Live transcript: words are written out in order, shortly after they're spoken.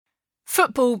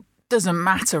Football doesn't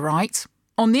matter, right?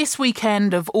 On this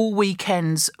weekend of all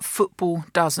weekends, football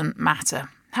doesn't matter.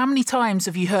 How many times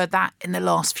have you heard that in the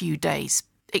last few days?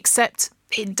 Except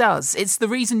it does. It's the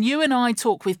reason you and I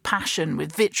talk with passion,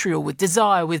 with vitriol, with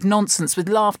desire, with nonsense, with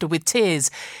laughter, with tears.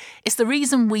 It's the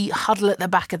reason we huddle at the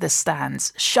back of the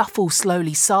stands, shuffle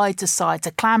slowly side to side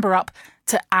to clamber up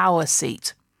to our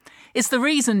seat. It's the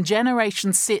reason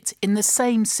generations sit in the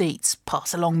same seats,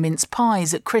 pass along mince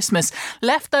pies at Christmas,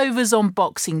 leftovers on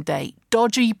Boxing Day,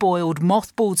 dodgy boiled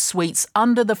mothballed sweets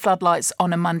under the floodlights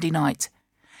on a Monday night.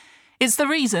 It's the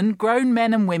reason grown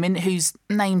men and women whose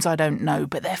names I don't know,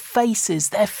 but their faces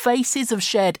have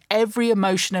shared every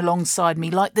emotion alongside me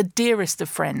like the dearest of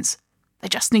friends. They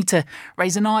just need to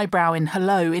raise an eyebrow in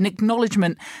hello, in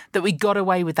acknowledgement that we got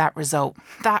away with that result.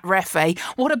 That ref, eh?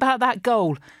 What about that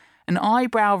goal? An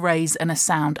eyebrow raise and a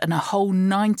sound and a whole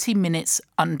 90 minutes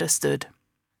understood.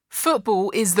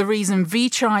 Football is the reason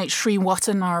Vichai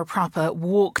Srivaddhanaprabha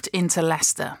walked into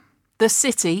Leicester. The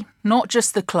city, not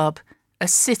just the club, a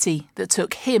city that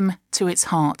took him to its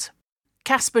heart.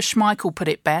 Kasper Schmeichel put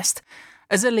it best.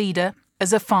 As a leader,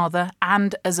 as a father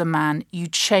and as a man, you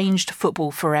changed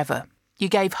football forever. You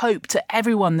gave hope to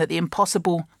everyone that the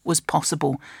impossible was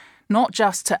possible. Not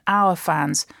just to our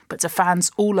fans, but to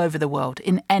fans all over the world,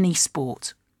 in any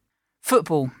sport.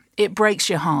 Football, it breaks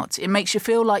your heart. It makes you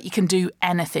feel like you can do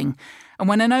anything. And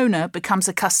when an owner becomes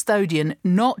a custodian,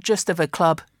 not just of a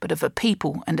club, but of a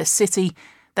people and a city,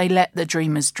 they let the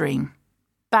dreamers dream.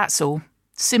 That's all.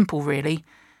 Simple, really.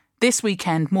 This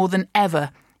weekend, more than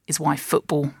ever, is why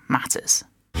football matters.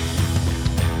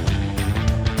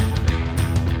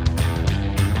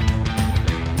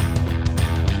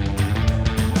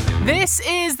 This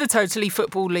is the Totally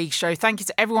Football League show. Thank you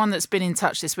to everyone that's been in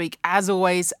touch this week. As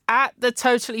always, at the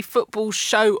Totally Football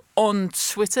Show on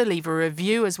Twitter. Leave a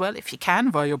review as well, if you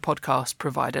can, via your podcast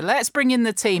provider. Let's bring in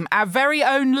the team. Our very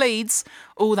own Leeds,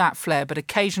 all that flair, but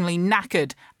occasionally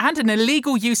knackered, and an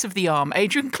illegal use of the arm,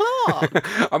 Adrian Clark.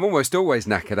 I'm almost always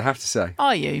knackered, I have to say.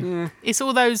 Are you? Yeah. It's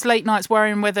all those late nights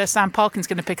worrying whether Sam Parkin's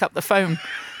going to pick up the phone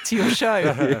to your show,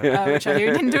 which I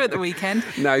hear he didn't do at the weekend.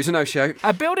 No, it's a no-show.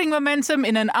 Building momentum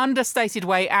in an understated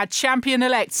way, our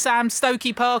champion-elect, Sam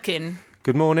Stokey Parkin.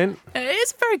 Good morning.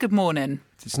 It's a very good morning.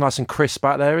 It's nice and crisp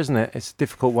out there, isn't it? It's a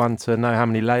difficult one to know how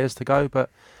many layers to go,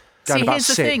 but going about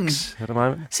 6 at the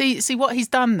moment. See, what he's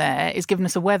done there is given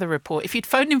us a weather report. If you'd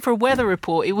phoned him for a weather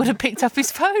report, he would have picked up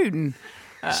his phone.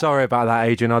 Sorry about that,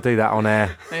 Adrian. I'll do that on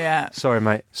air. Yeah. Sorry,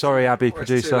 mate. Sorry, Abby,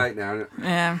 producer. It's too late now, isn't it?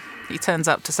 Yeah. He turns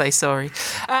up to say sorry.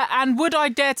 And would I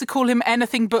dare to call him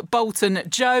anything but Bolton?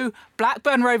 Joe,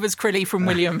 Blackburn Rovers Crilly from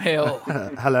William Hill.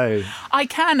 Hello. I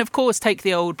can, of course, take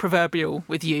the old proverbial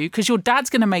with you, because your dad's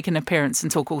going to make an appearance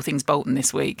and talk all things Bolton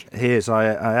this week. He is. I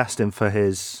asked him for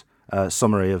his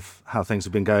summary of how things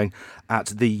have been going at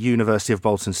the University of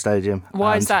Bolton Stadium.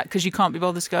 Why is that? Because you can't be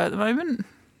bothered to go at the moment?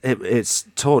 It's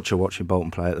torture watching Bolton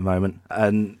play at the moment,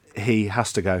 and he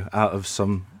has to go out of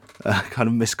some kind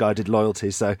of misguided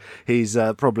loyalty. So he's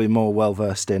probably more well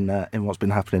versed in what's been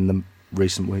happening in the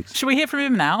recent weeks. Shall we hear from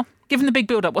him now? Give him the big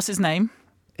build up. What's his name?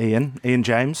 Ian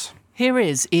James. Here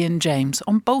is Ian James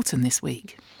on Bolton this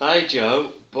week. Hi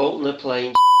Joe, Bolton are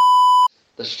playing.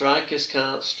 The strikers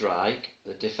can't strike,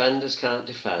 the defenders can't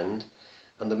defend,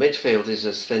 and the midfield is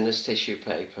as thin as tissue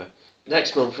paper.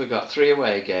 Next month we've got 3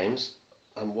 away games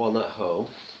and 1 at home,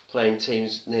 playing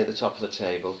teams near the top of the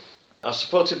table. I've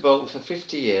supported Bolton for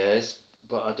 50 years,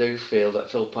 but I do feel that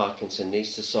Phil Parkinson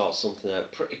needs to sort something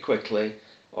out pretty quickly,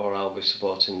 or I'll be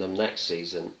supporting them next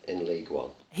season in League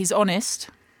One. He's honest,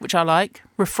 which I like,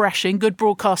 refreshing, good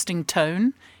broadcasting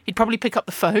tone. He'd probably pick up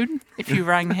the phone if you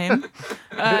rang him.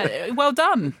 Well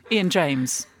done, Ian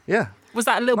James. Yeah. Was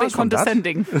that a little bit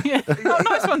condescending? Yeah. Oh,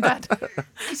 nice one, Dad.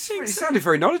 It sounded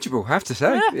very knowledgeable, I have to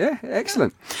say. Yeah,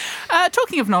 excellent.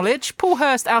 Talking of knowledge, Paul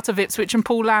Hurst out of Ipswich and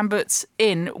Paul Lambert's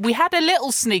in. We had a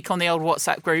little sneak on the old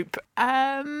WhatsApp group.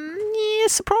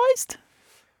 Surprised?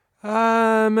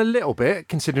 A little bit,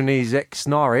 considering he's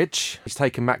ex-Norwich. He's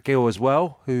taken Matt Gill as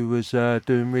well, who was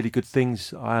doing really good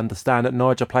things, I understand, at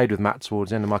Norwich. I played with Matt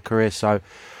towards the end of my career, so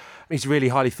he's really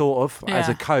highly thought of as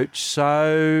a coach.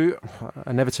 So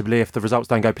inevitably, if the results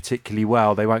don't go particularly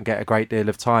well, they won't get a great deal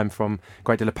of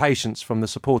patience from the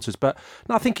supporters. But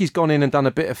no, I think he's gone in and done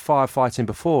a bit of firefighting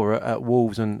before at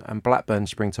Wolves and Blackburn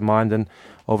spring to mind, and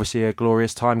obviously a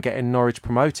glorious time getting Norwich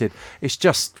promoted. It's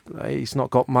just he's not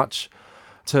got much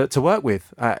to work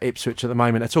with at Ipswich at the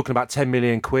moment. They're talking about 10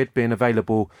 million quid being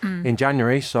available in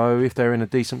January. So if they're in a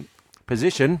decent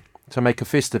position to make a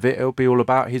fist of it, it'll be all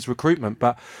about his recruitment.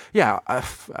 But yeah,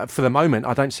 for the moment,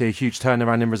 I don't see a huge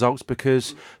turnaround in results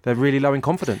because they're really low in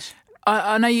confidence.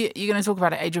 I know you're going to talk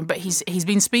about it, Adrian, but he's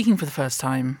been speaking for the first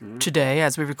time today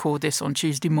as we record this on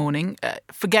Tuesday morning.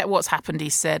 Forget what's happened, he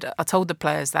said. I told the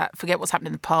players that. Forget what's happened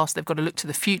in the past. They've got to look to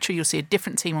the future. You'll see a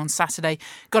different team on Saturday.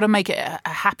 Got to make it a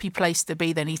happy place to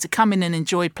be. They need to come in and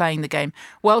enjoy playing the game.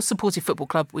 Well-supported football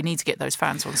club. We need to get those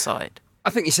fans on side. I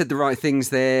think you said the right things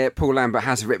there. Paul Lambert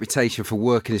has a reputation for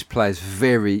working his players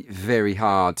very, very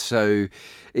hard. So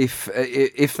if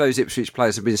those Ipswich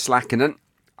players have been slacking, and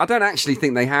I don't actually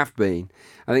think they have been.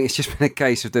 I think it's just been a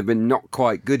case of they've been not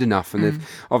quite good enough, and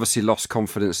they've obviously lost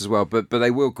confidence as well. But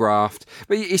they will graft.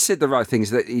 But he said the right things,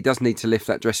 that he does need to lift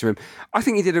that dressing room. I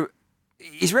think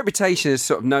his reputation has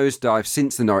sort of nosedived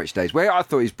since the Norwich days, where I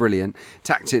thought he was brilliant.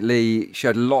 Tactically,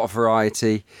 showed a lot of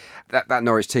variety. That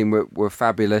Norwich team were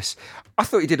fabulous. I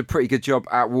thought he did a pretty good job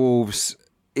at Wolves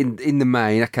in the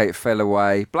main. Okay, it fell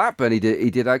away. Blackburn, he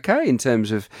did okay in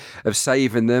terms of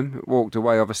saving them. Walked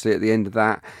away, obviously, at the end of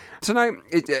that. So, no,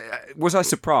 was I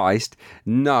surprised?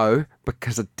 No,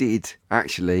 because I did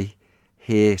actually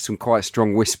hear some quite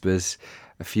strong whispers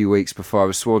a few weeks before I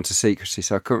was sworn to secrecy,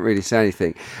 so I couldn't really say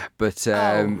anything. But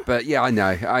yeah, I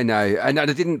know. And I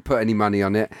didn't put any money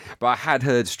on it, but I had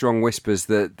heard strong whispers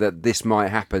that this might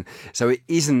happen. So it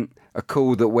isn't a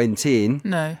call that went in.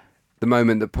 No. The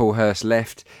moment that Paul Hurst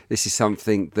left, this is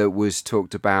something that was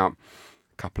talked about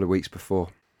a couple of weeks before.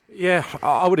 Yeah,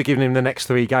 I would have given him the next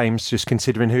 3 games, just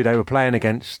considering who they were playing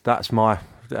against. That's my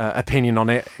opinion on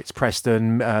it. It's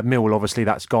Preston, Mill, obviously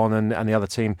that's gone, and the other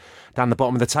team down the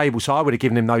bottom of the table. So I would have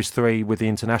given him those 3 with the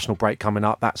international break coming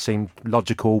up. That seemed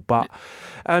logical. But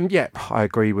yeah, I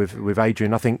agree with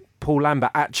Adrian. I think Paul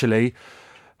Lambert actually,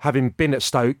 having been at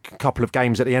Stoke a couple of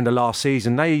games at the end of last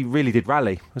season, they really did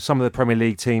rally. Some of the Premier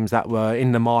League teams that were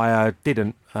in the mire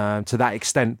didn't to that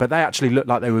extent, but they actually looked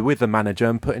like they were with the manager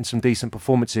and put in some decent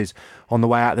performances on the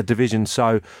way out of the division.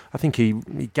 So I think he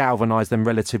galvanised them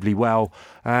relatively well.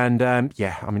 And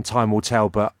yeah, I mean, time will tell,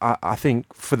 but I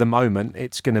think for the moment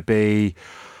it's going to be...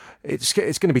 It's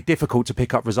going to be difficult to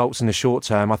pick up results in the short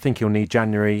term. I think he'll need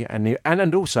January,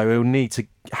 and also he'll need to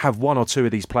have 1 or 2 of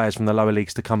these players from the lower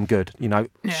leagues to come good.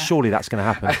 Surely that's going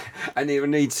to happen. And he'll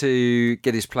need to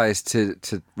get his players to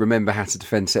remember how to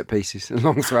defend set pieces and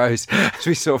long throws, as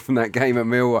we saw from that game at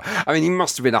Millwall. I mean, he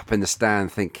must have been up in the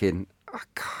stand thinking, oh,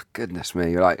 God, goodness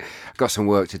me, I've got some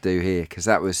work to do here, because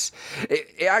that was...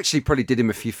 It actually probably did him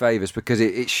a few favours, because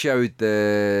it showed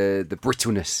the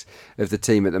brittleness of the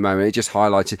team at the moment. It just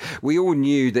highlighted... We all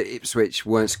knew that Ipswich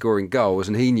weren't scoring goals,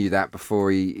 and he knew that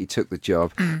before he took the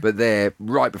job. But there,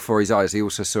 right before his eyes, he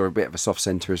also saw a bit of a soft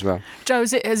centre as well. Joe,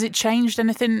 has it changed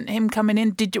anything, him coming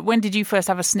in? When did you first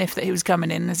have a sniff that he was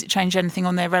coming in? Has it changed anything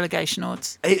on their relegation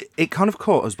odds? It kind of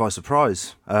caught us by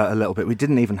surprise a little bit. We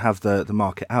didn't even have the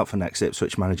market out for next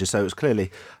Ipswich manager, so it was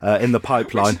clearly in the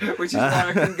pipeline. Which is why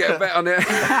I couldn't get a bet on it.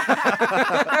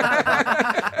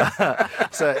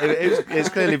 So it's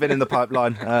clearly been in the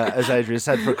pipeline, as Adrian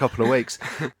said, for a couple of weeks.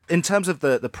 In terms of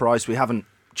the price, we haven't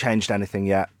changed anything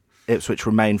yet. Ipswich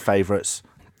remain favourites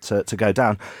to go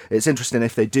down. It's interesting,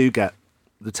 if they do get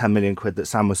the 10 million quid that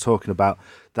Sam was talking about,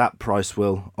 that price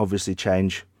will obviously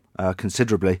change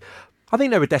considerably. I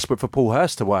think they were desperate for Paul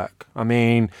Hurst to work. I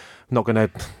mean, I'm not going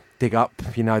to dig up,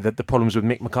 the problems with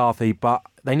Mick McCarthy, but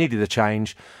they needed a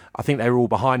change. I think they were all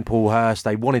behind Paul Hurst.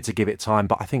 They wanted to give it time,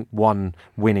 but I think 1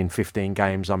 win in 15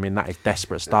 games, I mean, that is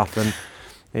desperate stuff, and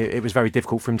it was very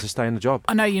difficult for him to stay in the job.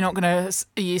 I know you're not going to...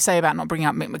 You say about not bringing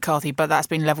up Mick McCarthy, but that's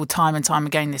been levelled time and time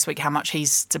again this week, how much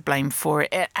he's to blame for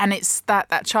it. And it's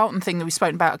that Charlton thing that we've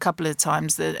spoken about a couple of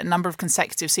times, the number of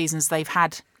consecutive seasons they've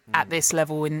had at this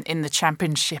level in the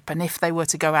Championship, and if they were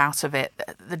to go out of it,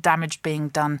 the damage being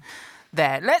done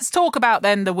there. Let's talk about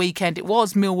then the weekend. It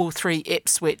was Millwall 3,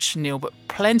 Ipswich 0, but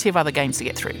plenty of other games to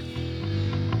get through.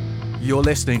 You're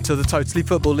listening to the Totally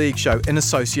Football League show in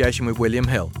association with William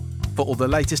Hill. For all the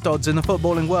latest odds in the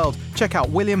footballing world, check out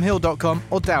williamhill.com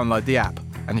or download the app.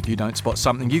 And if you don't spot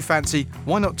something you fancy,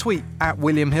 why not tweet at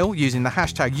William Hill using the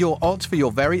hashtag YourOdds for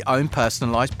your very own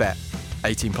personalised bet.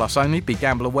 18 plus only,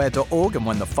 begambleaware.org, and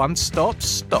when the fun stops,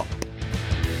 stop.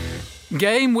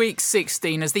 Game week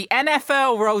 16. As the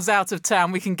NFL rolls out of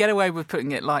town, we can get away with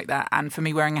putting it like that. And for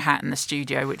me wearing a hat in the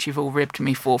studio, which you've all ribbed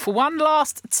me for. For one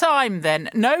last time then,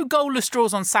 no goalless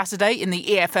draws on Saturday in the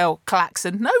EFL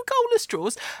Klaxon. No goalless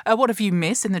draws. What have you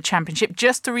missed in the Championship?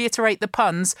 Just to reiterate the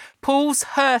puns, Paul's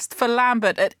Hurst for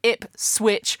Lambert at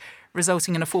Ipswich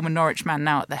resulting in a former Norwich man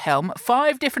now at the helm.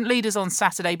 5 different leaders on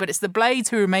Saturday, but it's the Blades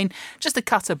who remain just a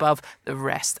cut above the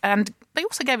rest. And they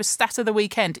also gave a stat of the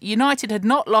weekend. United had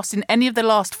not lost in any of the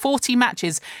last 40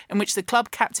 matches in which the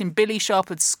club captain Billy Sharp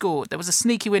had scored. There was a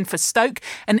sneaky win for Stoke,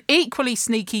 an equally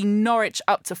sneaky Norwich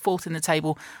up to 4th in the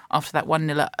table after that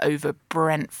 1-0 over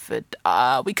Brentford.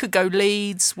 We could go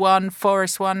Leeds 1,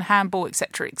 Forest 1, Handball,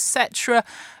 etc., etc.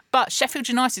 But Sheffield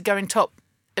United going top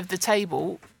of the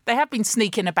table, they have been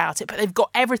sneaking about it, but they've got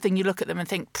everything. You look at them and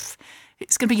think,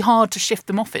 it's going to be hard to shift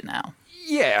them off it now.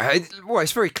 Yeah, well,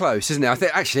 it's very close, isn't it? I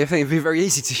think it'd be very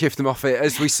easy to shift them off it,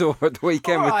 as we saw at the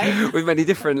weekend with many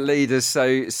different leaders.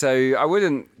 So I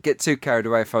wouldn't get too carried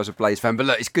away if I was a Blades fan. But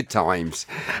look, it's good times.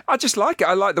 I just like it.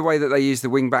 I like the way that they use the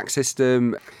wing-back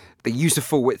system. They use the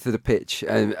full width of the pitch.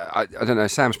 And I don't know,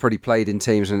 Sam's probably played in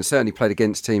teams and certainly played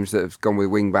against teams that have gone with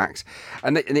wing-backs.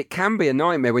 And it can be a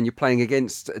nightmare when you're playing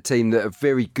against a team that are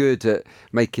very good at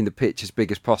making the pitch as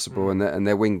big as possible, and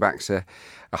their wing-backs are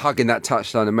hugging that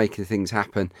touchline and making things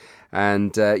happen.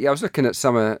 And I was looking at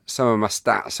some of my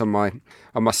stats on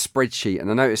my spreadsheet,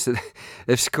 and I noticed that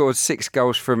they've scored 6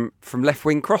 goals from left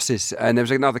wing crosses, and there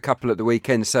was another couple at the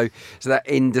weekend. So that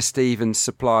Inda Stevens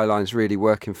supply line's really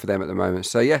working for them at the moment.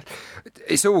 So yeah,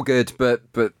 it's all good, but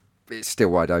it's still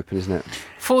wide open, isn't it?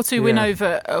 4-2 win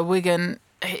over Wigan.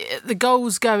 The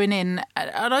goals going in,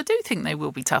 and I do think they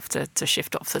will be tough to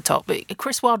shift off the top. But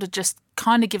Chris Wilder just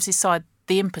kind of gives his side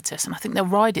the impetus, and I think they'll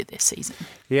ride it this season.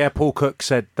 Yeah, Paul Cook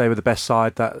said they were the best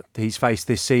side that he's faced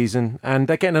this season, and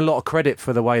they're getting a lot of credit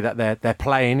for the way that they're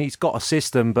playing. He's got a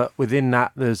system, but within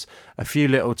that there's a few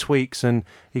little tweaks, and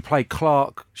he played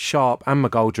Clark, Sharp and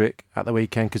McGoldrick at the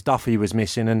weekend because Duffy was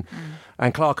missing,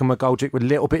 and Clark and McGoldrick were a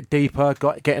little bit deeper,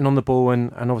 getting on the ball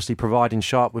and obviously providing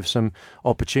Sharp with some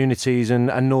opportunities,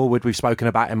 and Norwood, we've spoken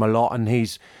about him a lot, and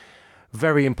he's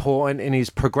very important in his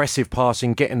progressive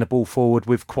passing, getting the ball forward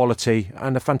with quality,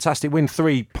 and a fantastic win.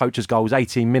 3 poachers goals,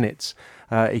 18 minutes.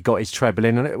 He got his treble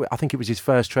in, and I think it was his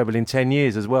first treble in 10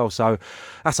 years as well. So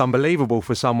that's unbelievable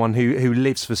for someone who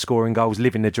lives for scoring goals,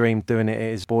 living the dream, doing it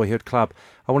at his boyhood club.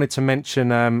 I wanted to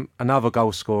mention another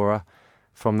goal scorer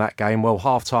from that game. Well,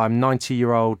 half-time,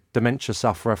 90-year-old dementia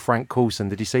sufferer Frank Coulson.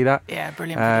 Did you see that? Yeah,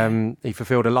 brilliant. He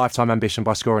fulfilled a lifetime ambition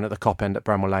by scoring at the Cop End at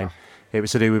Bramwell Lane. It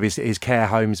was to do with his care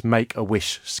home's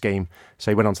Make-A-Wish scheme.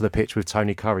 So he went onto the pitch with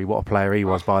Tony Curry. What a player he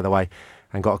was, by the way,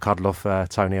 and got a cuddle off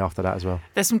Tony after that as well.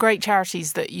 There's some great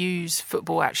charities that use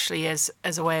football actually as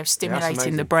a way of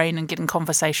stimulating the brain and getting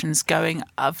conversations going.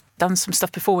 I've done some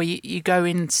stuff before where you go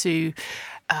into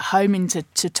home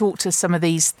to talk to some of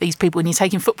these people, and you're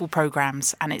taking football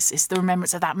programmes, and it's the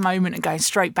remembrance of that moment and going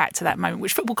straight back to that moment,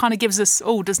 which football kind of gives us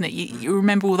all, doesn't it? You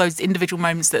remember all those individual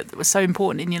moments that were so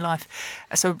important in your life.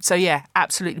 So yeah,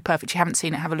 absolutely perfect. If you haven't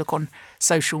seen it, have a look on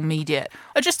social media.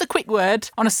 Just a quick word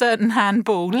on a certain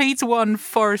handball. Leeds 1,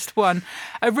 Forest 1.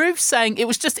 Ruth saying it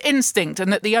was just instinct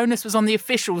and that the onus was on the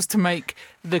officials to make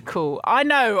the call. I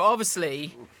know,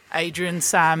 obviously, Adrian,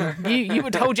 Sam, you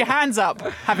would hold your hands up,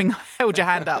 having held your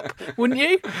hand up, wouldn't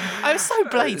you? It was so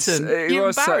blatant. It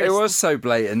was so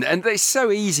blatant, and it's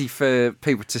so easy for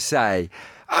people to say,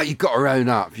 "Oh, you've got to own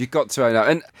up. You've got to own up."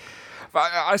 And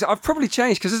I've probably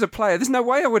changed because as a player, there's no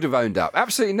way I would have owned up.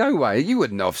 Absolutely no way. You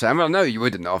wouldn't have, Sam. I know you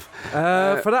wouldn't have.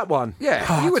 For that one,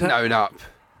 yeah, you wouldn't own up.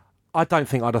 I don't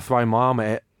think I'd have thrown my arm at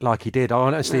it like he did.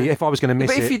 Honestly, if I was going to miss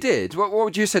it... But if you did, what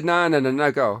would you have said?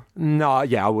 No goal? No,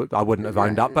 yeah, I wouldn't have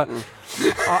owned up. But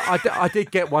I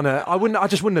did get one. I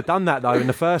just wouldn't have done that, though, in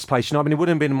the first place. You know, I mean, it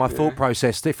wouldn't have been in my thought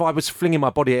process. If I was flinging my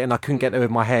body at it and I couldn't get there with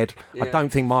my head, I don't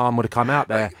think my arm would have come out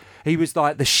there. He was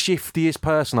like the shiftiest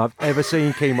person I've ever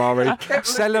seen, Kimari,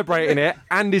 celebrating it,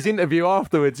 and his interview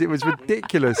afterwards. It was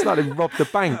ridiculous. Like he robbed the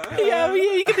bank. Yeah,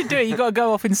 you're going to do it. You've got to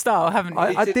go off in style, haven't you?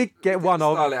 I did get one.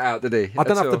 Style it out, did he? I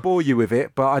don't have to bore you with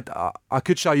it, but I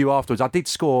could show you afterwards. I did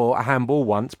score a handball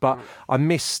once, but I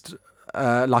missed...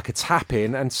 like a tap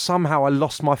in, and somehow I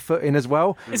lost my foot in as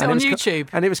well. Is it on YouTube?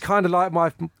 And it was kind of like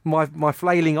my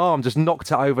flailing arm just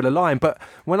knocked it over the line. But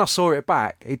when I saw it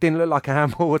back, it didn't look like a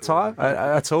handball at all.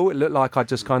 It looked like I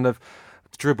just kind of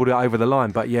dribbled it over the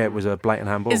line. But yeah, it was a blatant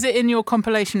handball. Is it in your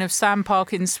compilation of Sam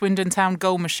Parkin's Swindon Town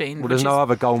goal machine? Well, there's no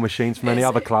other goal machines from any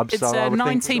other clubs. It's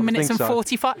 19 minutes and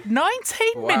 45.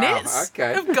 19 minutes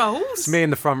of goals? It's me in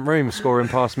the front room scoring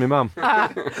past my mum.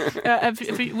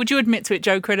 Would you admit to it,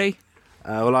 Joe Criddy?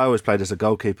 Well, I always played as a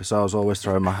goalkeeper, so I was always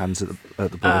throwing my hands at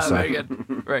the ball. So. Very good,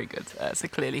 very good. So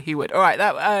clearly he would. All right,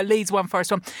 that Leeds 1,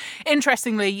 Forest 1.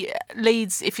 Interestingly,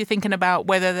 Leeds, if you're thinking about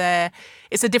whether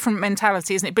it's a different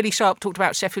mentality, isn't it? Billy Sharp talked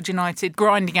about Sheffield United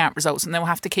grinding out results, and they'll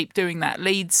have to keep doing that.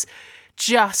 Leeds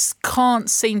just can't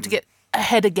seem to get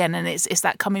ahead again, and it's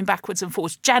that coming backwards and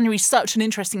forwards. January's such an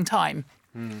interesting time.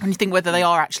 And you think whether they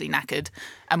are actually knackered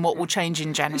and what will change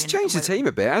in January. He's changed the team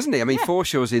a bit, hasn't he? I mean,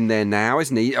 Forshaw's in there now,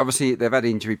 isn't he? Obviously, they've had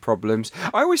injury problems.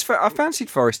 I fancied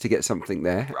Forest to get something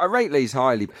there. I rate Leeds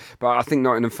highly, but I think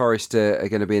Nottingham Forest are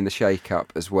going to be in the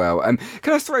shake-up as well.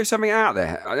 Can I throw something out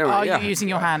there? Are you using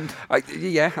your hand? I'm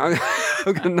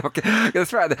going to knock it. I'm going to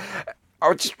throw it out there. I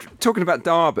was just talking about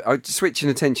Derby. I was switching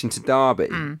attention to Derby.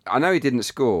 I know he didn't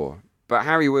score, but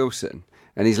Harry Wilson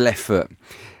and his left foot.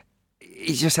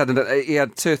 He just had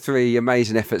 2 or 3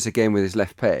 amazing efforts again with his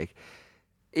left peg.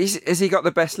 Has he got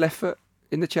the best left foot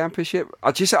in the Championship?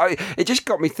 It just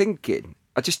got me thinking.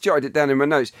 I just jotted it down in my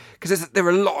notes because there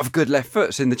are a lot of good left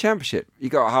foots in the Championship. You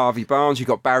got Harvey Barnes, you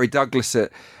got Barry Douglas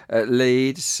at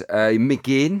Leeds,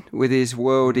 McGinn with his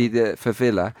worldie for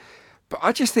Villa. But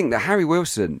I just think that Harry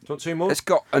Wilson has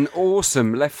got an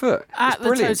awesome left foot. At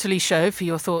the Totally Show for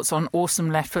your thoughts on awesome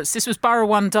left foots. This was Borough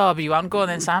 1, Derby 1. Go on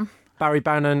then, Sam. Barry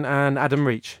Bannon and Adam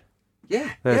Reach.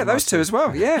 Those two as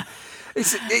well. Yeah.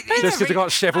 Just because I've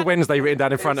got Sheffield Wednesday written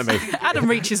down in front of me. Adam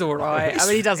Reach is all right. I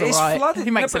mean, he does all right. Flooded. He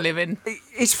makes a living.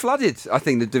 It's flooded, I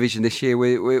think, the division this year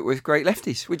with great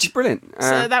lefties, which is brilliant.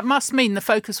 So that must mean the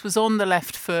focus was on the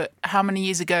left foot. How many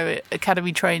years ago at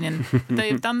academy training would they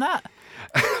have done that?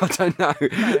 I don't know.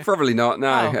 No. Probably not.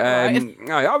 No. Right.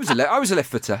 No. I was a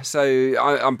left footer, so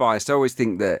I'm biased. I always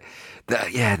think that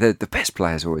the best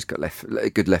players always got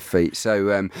good left feet.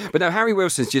 So, but no, Harry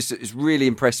Wilson's has really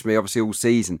impressed me, obviously all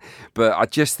season. But I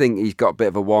just think he's got a bit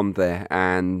of a wand there,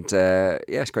 and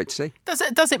it's great to see.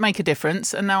 Does it make a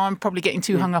difference? And now I'm probably getting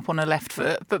too hung up on a left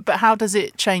foot, but how does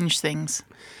it change things?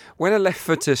 When a left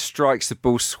footer strikes the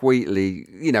ball sweetly,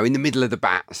 in the middle of the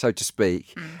bat, so to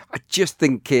speak, I just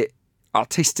think it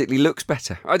artistically looks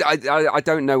better. I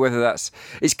don't know whether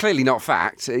it's clearly not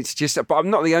fact. It's just, but I'm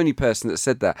not the only person that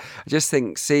said that. I just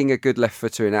think seeing a good left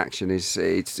footer in action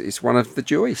it's one of the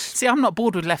joys. See, I'm not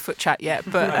bored with left foot chat yet,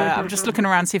 but I'm just looking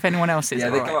around to see if anyone else is.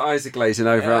 Yeah, their eyes are glazing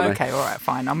over, aren't they? Okay, all right,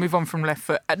 fine. I'll move on from left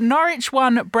foot. At Norwich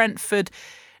 1, Brentford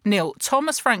 0.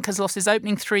 Thomas Frank has lost his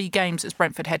opening 3 games as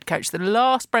Brentford head coach. The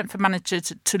last Brentford manager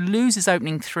to lose his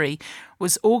opening 3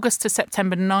 was August to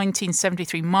September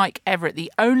 1973. Mike Everett,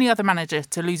 the only other manager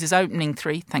to lose his opening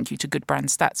 3, thank you to Good Brand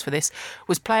Stats for this,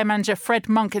 was player manager Fred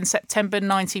Monk in September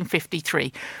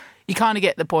 1953. You kind of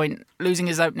get the point. Losing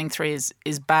his opening 3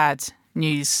 is bad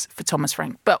news for Thomas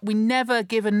Frank. But we never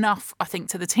give enough, I think,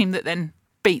 to the team that then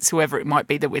beats whoever it might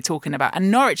be that we're talking about.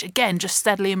 And Norwich, again, just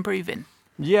steadily improving.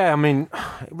 Yeah, I mean,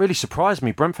 it really surprised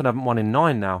me. Brentford haven't won in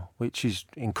 9 now, which is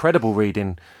incredible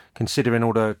reading, considering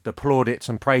all the plaudits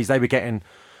and praise they were getting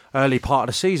early part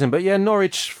of the season. But yeah,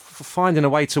 Norwich finding a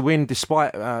way to win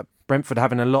despite Brentford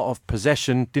having a lot of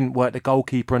possession, didn't work the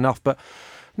goalkeeper enough. But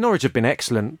Norwich have been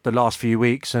excellent the last few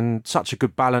weeks and such a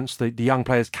good balance. The young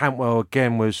players, Cantwell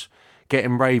again was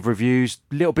getting rave reviews,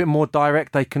 a little bit more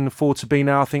direct they can afford to be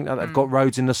now. I think that they've got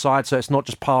Rhodes in the side, so it's not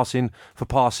just passing for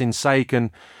passing's sake. And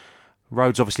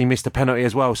Rhodes obviously missed a penalty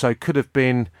as well, so could have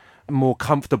been more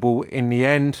comfortable in the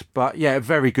end. But yeah, a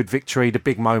very good victory. The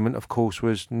big moment, of course,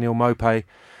 was Neil Maupay.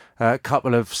 A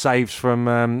couple of saves from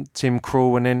Tim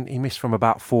Krul, and then he missed from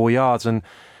about 4 yards. And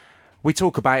we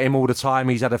talk about him all the time.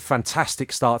 He's had a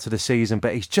fantastic start to the season,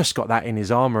 but he's just got that in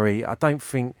his armoury. I don't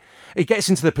think he gets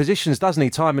into the positions, doesn't he,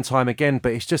 time and time again,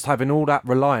 but it's just having all that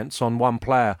reliance on one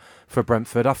player for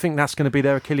Brentford. I think that's going to be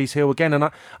their Achilles heel again. And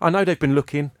I know they've been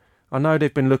looking.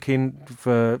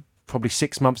 For probably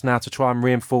 6 months now to try and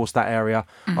reinforce that area.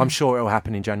 I'm sure it'll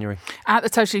happen in January. At the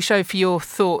Totally Show for your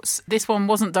thoughts, this one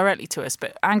wasn't directly to us,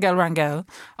 but Angel Rangel,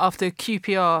 after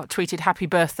QPR tweeted happy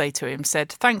birthday to him,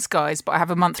 said, "Thanks guys, but I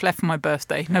have a month left for my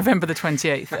birthday, November the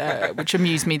 28th, which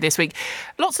amused me this week."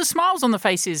 Lots of smiles on the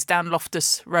faces down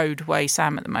Loftus Road way,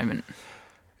 Sam, at the moment.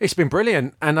 It's been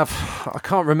brilliant, and I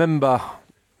can't remember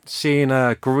seeing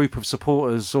a group of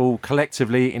supporters all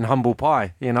collectively in humble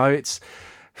pie.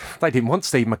 They didn't want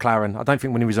Steve McLaren. I don't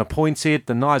think when he was appointed,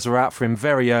 the knives were out for him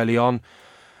very early on.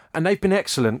 And they've been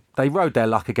excellent. They rode their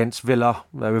luck against Villa.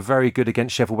 They were very good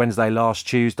against Sheffield Wednesday last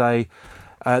Tuesday.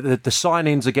 The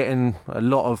signings are getting a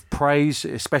lot of praise,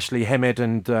 especially Hemed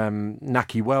and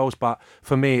Naki Wells. But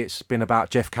for me, it's been about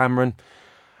Jeff Cameron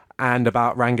and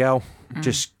about Rangel.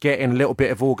 Just getting a little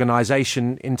bit of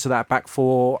organisation into that back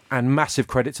four, and massive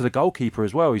credit to the goalkeeper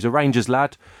as well. He's a Rangers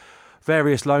lad.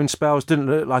 Various loan spells, didn't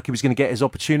look like he was going to get his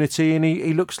opportunity, and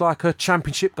he looks like a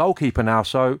championship goalkeeper now.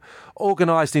 So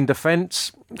organised in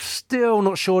defence, still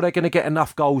not sure they're going to get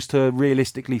enough goals to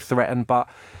realistically threaten, but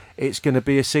it's going to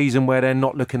be a season where they're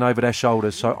not looking over their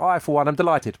shoulders. So I, for one, I'm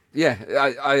delighted. Yeah,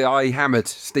 I hammered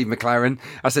Steve McLaren.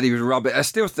 I said he was rubbish. I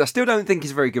still don't think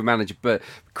he's a very good manager, but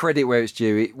credit where it's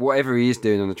due. Whatever he is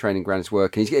doing on the training ground is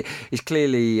working. He's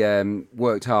clearly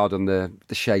worked hard on the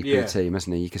shape of the team,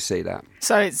 hasn't he? You can see that.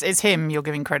 So it's him you're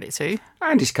giving credit to,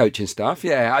 and his coaching staff.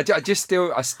 Yeah,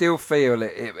 I still feel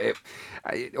it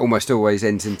almost always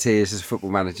ends in tears as a football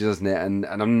manager, doesn't it? And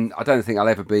I don't think I'll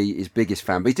ever be his biggest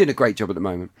fan, but he's doing a great job at the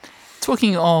moment.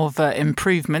 Talking of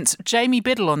improvements, Jamie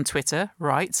Biddle on Twitter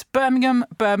writes, Birmingham,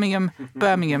 Birmingham, ...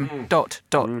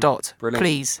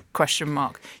 Please, ?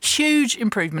 Huge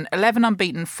improvement, 11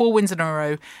 unbeaten, 4 wins in a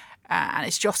row. And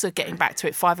it's Jota getting back to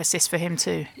it, 5 assists for him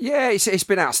too. Yeah, it's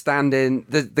been outstanding.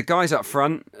 The guys up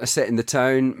front are setting the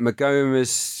tone.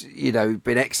 Magoma's,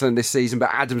 been excellent this season,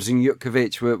 but Adams and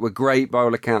Jutkovic were great by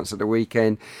all accounts at the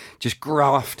weekend. Just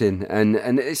grafting, and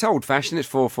it's old-fashioned. It's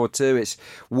 4-4-2. It's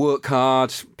work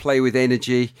hard, play with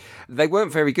energy. They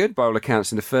weren't very good by all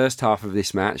accounts in the first half of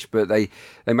this match, but they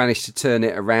managed to turn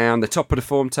it around. The top of the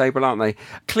form table, aren't they?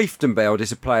 Cliftonbeld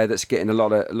is a player that's getting a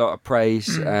lot of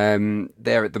praise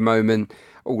there at the moment.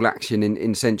 All action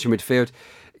in central midfield.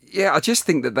 Yeah, I just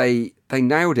think that they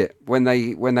nailed it when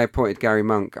they appointed Gary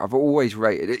Monk. I've always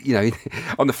rated it,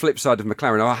 on the flip side of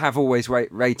McLaren, I have always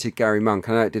rated Gary Monk.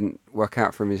 I know it didn't work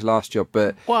out for him his last job,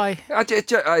 but why?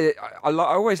 I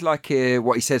always like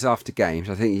what he says after games.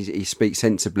 I think he speaks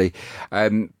sensibly,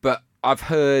 but I've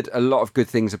heard a lot of good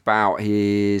things about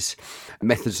his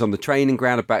methods on the training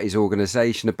ground, about his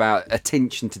organisation, about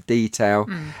attention to detail.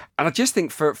 And I just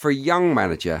think for a young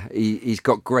manager, he's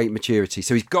got great maturity.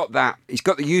 So he's got the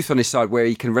youth on his side where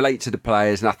he can relate to the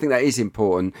players. And I think that is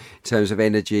important in terms of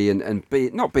energy and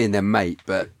not being their mate,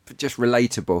 but just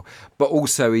relatable. But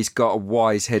also he's got a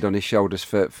wise head on his shoulders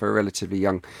for a relatively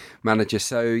young manager.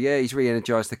 So yeah, he's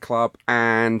re-energised the club.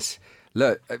 And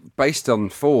look, based on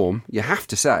form, you have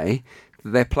to say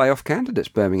they're playoff candidates,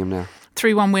 Birmingham now.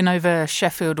 3-1 win over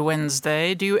Sheffield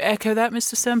Wednesday. Do you echo that,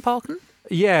 Mr. Stern-Parkin?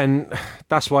 Yeah, and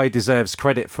that's why he deserves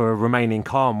credit for remaining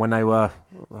calm when they were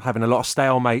having a lot of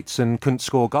stalemates and couldn't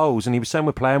score goals. And he was saying,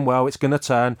 we're playing well, it's going to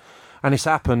turn. And it's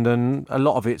happened, and a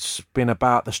lot of it's been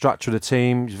about the structure of the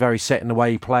team. He's very set in the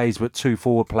way he plays with 2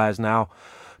 forward players now,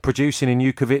 producing in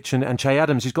Jutkovic and Che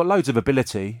Adams. He's got loads of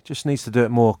ability, just needs to do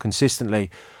it more consistently.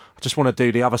 I just want to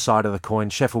do the other side of the coin,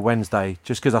 Sheffield Wednesday,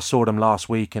 just because I saw them last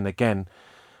week. And again,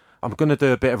 I'm going to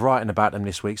do a bit of writing about them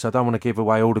this week, so I don't want to give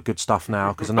away all the good stuff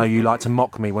now, because I know you like to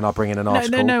mock me when I bring in an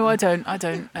article. No, I don't.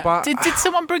 But, did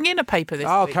someone bring in a paper this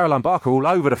week? Caroline Barker, all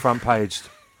over the front page.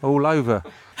 All over.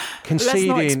 Conceding, let's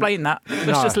not explain that.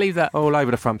 Let's just leave that. All over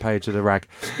the front page of the rag.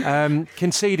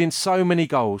 Conceding so many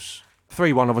goals.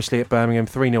 3-1 obviously at Birmingham,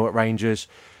 3-0 at Rangers.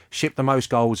 Shipped the most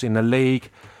goals in the league.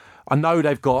 I know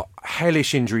they've got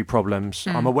hellish injury problems.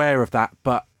 I'm aware of that.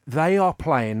 But they are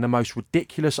playing the most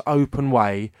ridiculous open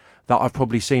way that I've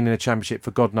probably seen in the Championship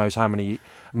for God knows how many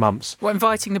months. What,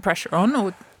 inviting the pressure on?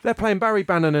 Or? They're playing Barry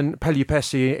Bannon and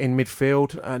Pelupessy in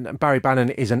midfield, and Barry Bannon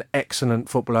is an excellent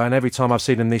footballer, and every time I've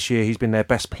seen him this year, he's been their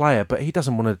best player, but he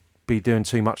doesn't want to be doing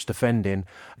too much defending.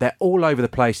 They're all over the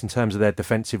place in terms of their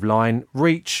defensive line.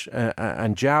 Reach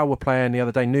and Zhao were playing the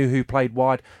other day. Nuhu played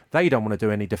wide. They don't want to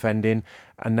do any defending,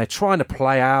 and they're trying to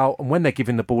play out, and when they're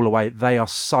giving the ball away, they are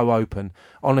so open.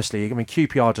 Honestly, I mean,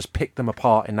 QPR just picked them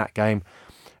apart in that game.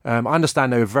 I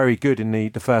understand they were very good in the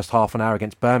first half an hour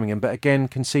against Birmingham, but again,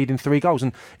 conceding 3 goals.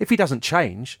 And if he doesn't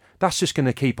change, that's just going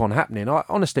to keep on happening.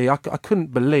 Honestly, I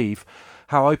couldn't believe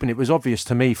how open it was. Obvious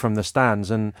to me from the stands.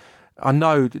 And I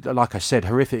know, like I said,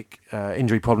 horrific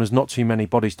injury problems, not too many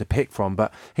bodies to pick from,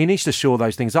 but he needs to shore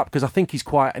those things up, because I think he's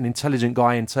quite an intelligent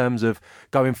guy in terms of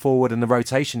going forward and the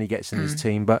rotation he gets in his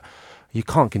team. But you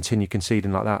can't continue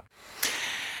conceding like that.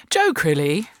 Joe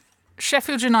Crilly,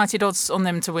 Sheffield United odds on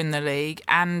them to win the league,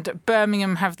 and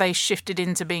Birmingham, have they shifted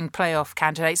into being playoff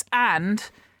candidates? And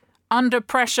under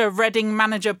pressure, Reading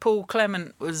manager Paul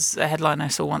Clement was a headline I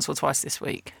saw once or twice this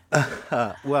week.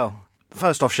 Well,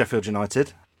 first off, Sheffield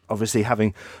United, obviously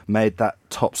having made that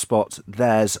top spot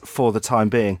theirs for the time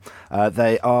being.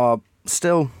 They are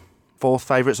still 4th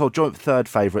favourites or joint 3rd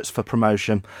favourites for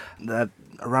promotion. They're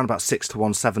around about 6-1,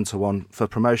 7-1 for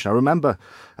promotion. I remember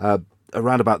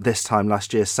around about this time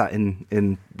last year, sat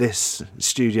in this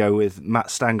studio with Matt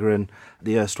Stanger and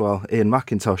the erstwhile Ian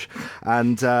McIntosh,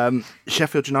 and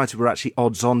Sheffield United were actually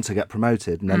odds on to get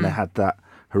promoted, and then they had that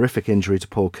horrific injury to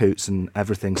Paul Coutts, and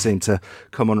everything seemed to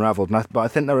come unravelled. But I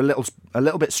think they're a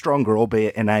little bit stronger,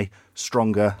 albeit in a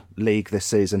stronger league this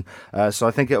season. So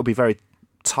I think it'll be very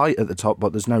tight at the top,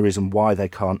 but there's no reason why they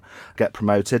can't get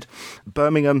promoted.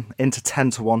 Birmingham into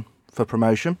 10-1 for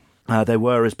promotion. They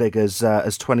were as big as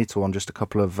 20-1 just a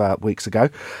couple of weeks ago.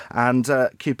 And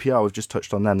QPR, we've just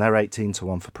touched on them, they're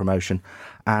 18-1 for promotion.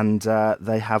 And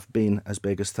they have been as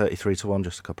big as 33-1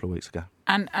 just a couple of weeks ago.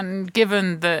 And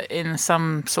given that in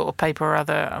some sort of paper or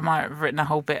other, I might have written a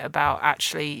whole bit about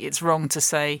actually it's wrong to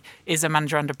say, is a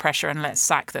manager under pressure and let's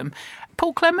sack them.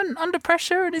 Paul Clement under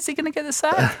pressure, and is he going to get the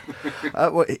sack?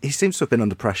 Well, he seems to have been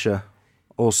under pressure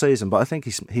all season, but I think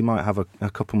he might have a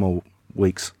couple more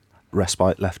weeks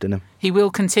respite left in him. He will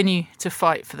continue to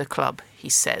fight for the club, he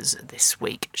says this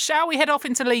week. Shall we head off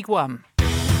into League One?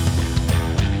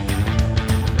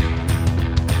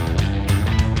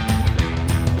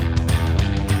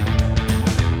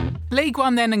 League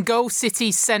One then, and Goal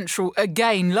City Central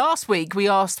again. Last week we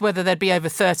asked whether there'd be over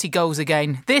 30 goals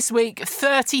again. This week,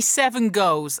 37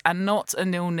 goals and not a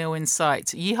 0-0 in sight.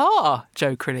 Yeehaw,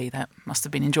 Joe Crilly. That must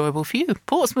have been enjoyable for you.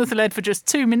 Portsmouth led for just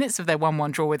 2 minutes of their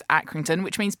 1-1 draw with Accrington,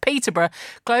 which means Peterborough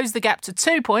closed the gap to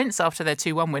 2 points after their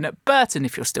 2-1 win at Burton,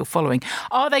 if you're still following.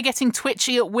 Are they getting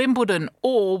twitchy at Wimbledon,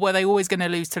 or were they always going to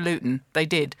lose to Luton? They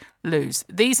did lose.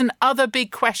 These and other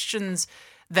big questions.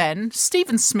 Then,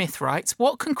 Stephen Smith writes,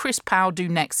 what can Chris Powell do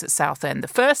next at Southend? The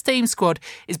first team squad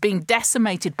is being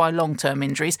decimated by long-term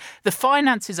injuries. The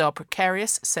finances are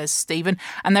precarious, says Stephen,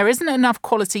 and there isn't enough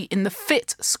quality in the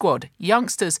fit squad.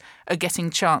 Youngsters are getting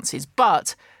chances,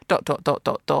 but... ...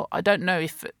 I don't know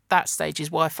if at that stage his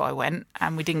Wi-Fi went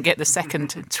and we didn't get the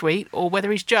second tweet, or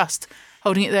whether he's just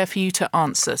holding it there for you to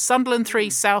answer. Sunderland 3,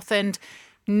 Southend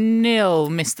 0,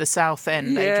 Mr.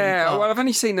 Southend. Yeah, well, I've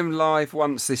only seen them live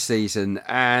once this season,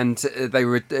 and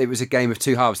it was a game of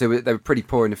two halves. They were pretty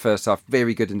poor in the first half,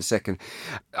 very good in the second.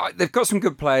 They've got some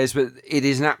good players, but it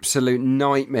is an absolute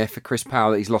nightmare for Chris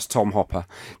Powell that he's lost Tom Hopper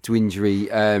to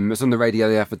injury. I was on the radio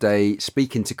the other day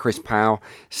speaking to Chris Powell,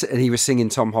 and he was singing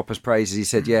Tom Hopper's praises. He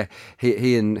said, yeah,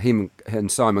 him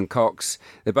and Simon Cox,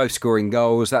 they're both scoring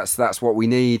goals. That's what we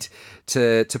need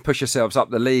to push ourselves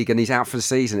up the league, and he's out for the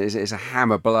season. It's a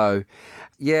hammer blow.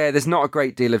 Yeah, there's not a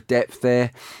great deal of depth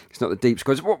there. It's not the deep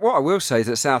squads. What I will say is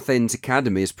that Southend's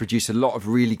academy has produced a lot of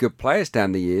really good players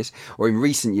down the years, or in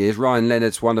recent years. Ryan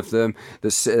Leonard's one of them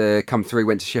that's come through,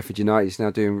 went to Sheffield United. He's now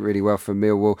doing really well for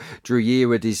Millwall. Drew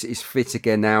Yearwood is fit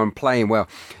again now and playing well.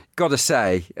 Got to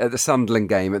say, at the Sunderland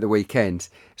game at the weekend,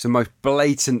 it's the most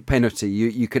blatant penalty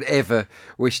you could ever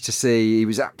wish to see. He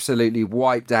was absolutely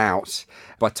wiped out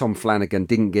by Tom Flanagan,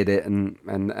 didn't get it, and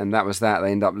that was that.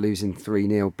 They end up losing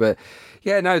 3-0. But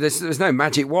yeah, no, there's no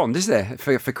magic wand, is there,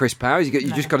 for Chris Powell? You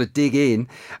just got to dig in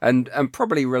and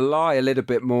probably rely a little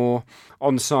bit more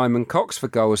on Simon Cox for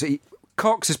goals.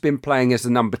 Cox has been playing as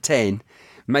the number 10.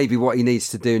 Maybe what he needs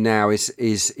to do now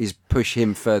is push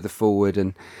him further forward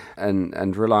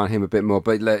and rely on him a bit more.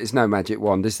 But there's no magic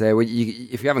wand, is there?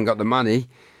 If you haven't got the money,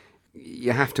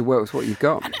 you have to work with what you've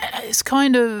got. And it's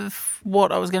kind of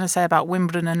what I was going to say about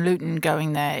Wimbledon and Luton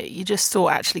going there. You just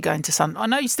thought actually going to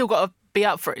Sunderland. I know you still got to be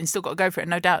up for it and still got to go for it.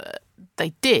 No doubt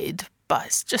they did, but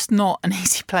it's just not an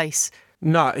easy place.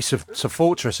 No, it's a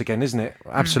fortress again, isn't it?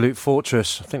 Absolute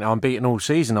fortress. I think they're unbeaten all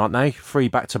season, aren't they? 3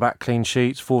 back-to-back clean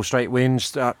sheets, 4 straight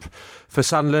wins for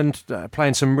Sunderland,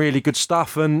 playing some really good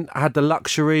stuff, and had the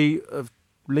luxury of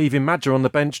leaving Madger on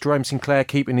the bench, Jerome Sinclair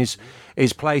keeping his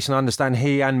place, and I understand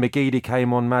he and McGeady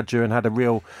came on Madger and had a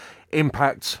real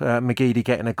impact. McGeady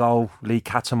getting a goal, Lee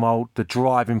Cattermold, the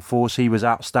driving force, he was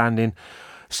outstanding.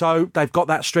 So they've got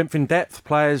that strength in depth.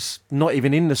 Players not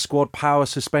even in the squad, Power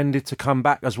suspended to come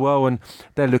back as well, and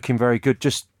they're looking very good.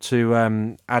 Just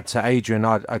to add to Adrian,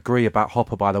 I agree about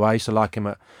Hopper, by the way. So like him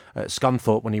at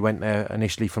Scunthorpe when he went there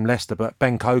initially from Leicester, but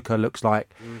Ben Coker looks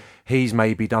like he's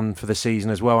maybe done for the season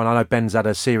as well. And I know Ben's had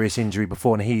a serious injury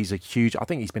before, and he's a huge. I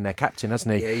think he's been their captain,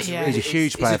 hasn't he? Yeah, he's a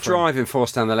huge player. He's a driving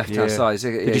force down the left-hand side.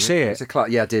 Did you see it?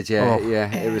 Yeah, I did. Yeah,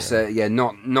 It was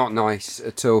not nice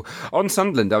at all. On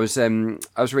Sunderland, I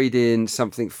was reading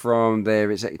something from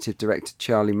their executive director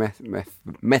Charlie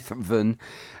Methven.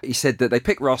 He said that they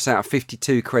picked Ross out of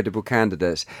 52 credible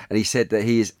candidates, and he said that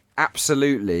he is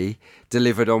absolutely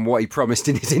delivered on what he promised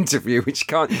in his interview, which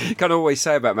you can't always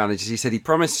say about managers. He said he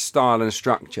promised style and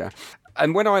structure.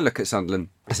 And when I look at Sunderland,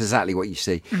 that's exactly what you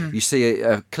see. You see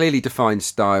a clearly defined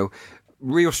style,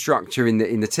 real structure in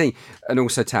the team, and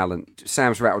also talent.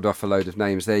 Sam's rattled off a load of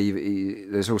names there.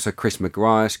 There's also Chris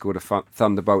Maguire, scored a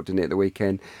thunderbolt, didn't he, at the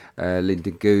weekend.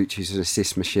 Lyndon Gooch, who's an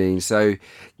assist machine. So,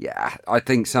 yeah, I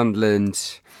think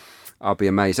Sunderland I'll be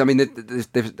amazed. I mean,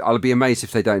 I'll be amazed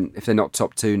if they're not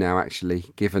top two now. Actually,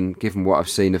 given what I've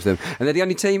seen of them, and they're the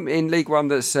only team in League One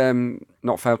that's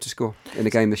not failed to score in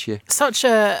a game this year. Such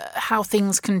how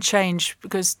things can change,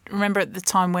 because remember at the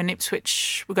time when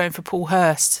Ipswich were going for Paul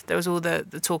Hurst, there was all the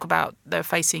talk about they're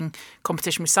facing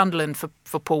competition with Sunderland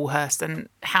for Paul Hurst, and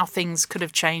how things could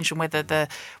have changed, and whether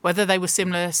they were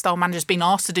similar style managers being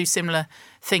asked to do similar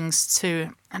things to,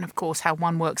 and of course how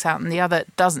one works out and the other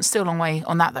doesn't. Still a long way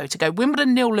on that though to go.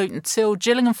 Wimbledon 0, Luton 2,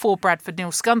 Gillingham 4, Bradford 0,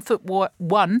 Scunthorpe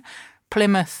 1,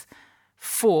 Plymouth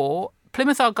 4.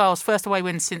 Plymouth Argyle's first away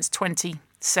win since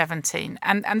 2017.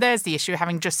 And there's the issue,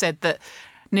 having just said that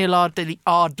Neil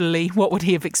Ardley, what would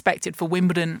he have expected for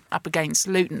Wimbledon up against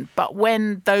Luton? But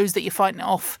when those that you're fighting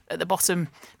off at the bottom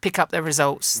pick up their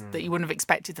results that you wouldn't have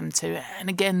expected them to, and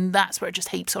again, that's where it just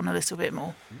heaps on a little bit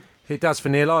more. It does for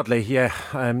Neil Ardley, yeah.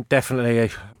 Definitely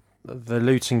the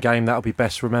Luton game, that'll be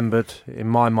best remembered in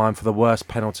my mind for the worst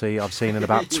penalty I've seen in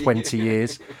about 20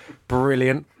 years.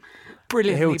 Brilliant.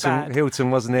 Brilliantly bad.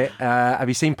 Hilton, wasn't it? Have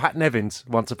you seen Pat Nevins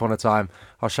Once Upon a Time?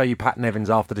 I'll show you Pat Nevins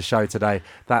after the show today.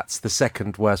 That's the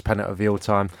second worst penalty of the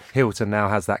all-time. Hilton now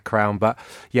has that crown. But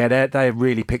yeah, they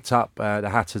really picked up the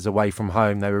Hatters away from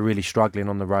home. They were really struggling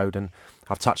on the road, and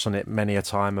I've touched on it many a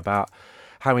time about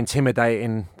how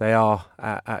intimidating they are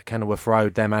at Kenilworth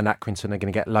Road. Them and Accrington are going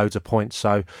to get loads of points.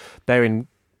 So they're in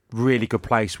really good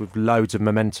place with loads of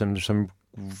momentum, some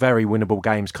very winnable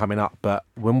games coming up. But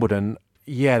Wimbledon,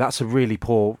 yeah, that's a really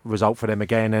poor result for them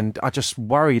again. And I just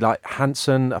worry, like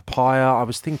Hansen, Apaya, I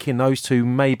was thinking those two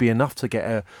may be enough to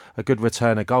get a good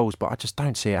return of goals, but I just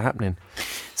don't see it happening.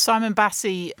 Simon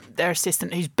Bassey, their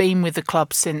assistant, who's been with the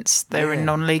club since they were in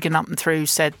non-league and up and through,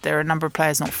 said there are a number of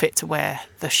players not fit to wear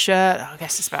the shirt. I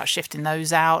guess it's about shifting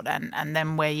those out and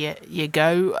then where you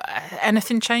go.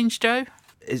 Anything changed, Joe?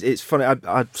 It's funny,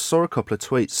 I saw a couple of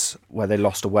tweets where they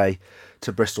lost away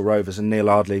to Bristol Rovers, and Neil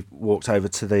Ardley walked over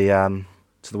to the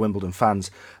Wimbledon fans,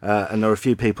 and there were a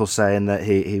few people saying that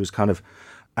he was kind of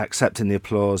accepting the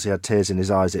applause. He had tears in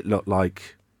his eyes. It looked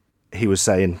like he was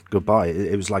saying goodbye.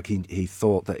 It was like he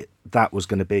thought that was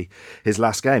going to be his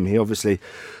last game. He obviously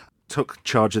took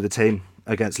charge of the team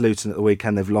against Luton at the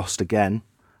weekend. They've lost again,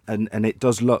 and it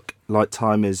does look like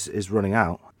time is running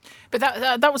out. But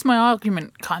that was my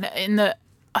argument, kind of, in that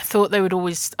I thought they would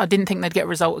always... I didn't think they'd get a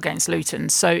result against Luton.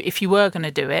 So if you were going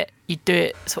to do it, you'd do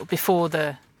it sort of before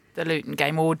the Luton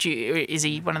game, or is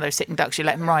he one of those sitting ducks, you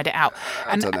let him ride it out?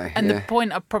 And, I don't know. And the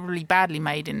point I probably badly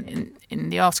made in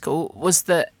the article was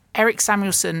that Eric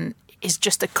Samuelson is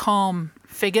just a calm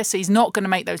figure, so he's not going to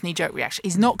make those knee-jerk reactions.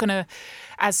 He's not going to,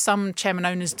 as some chairman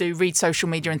owners do, read social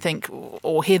media and think,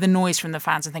 or hear the noise from the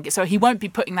fans and think it. So he won't be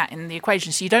putting that in the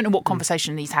equation. So you don't know what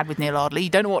conversation he's had with Neil Ardley. You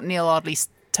don't know what Neil Ardley's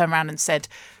turned around and said,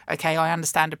 OK, I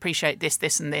understand, appreciate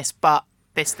this and this, but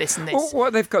this and this. Well,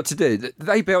 what they've got to do,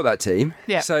 they built that team.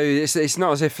 Yeah. So it's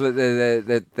not as if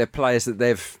they're players that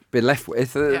they've been left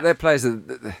with. They're players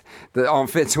that aren't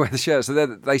fit to wear the shirt, so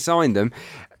they signed them.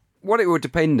 What it will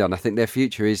depend on, I think, their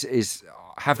future is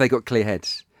have they got clear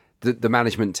heads, the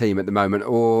management team at the moment,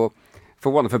 or, for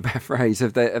want of a better phrase,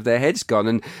 have their heads gone?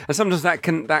 And sometimes that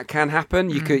can happen.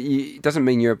 It doesn't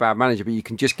mean you're a bad manager, but you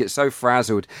can just get so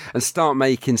frazzled and start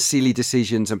making silly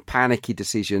decisions and panicky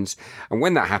decisions. And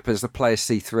when that happens, the players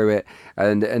see through it,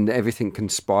 and everything can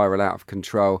spiral out of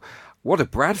control. What did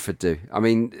Bradford do? I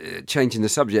mean, changing the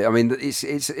subject. I mean,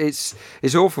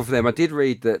 it's awful for them. I did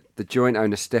read that the joint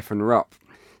owner Stefan Rupp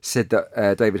said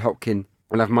that David Hopkin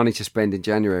will have money to spend in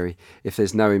January if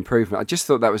there's no improvement. I just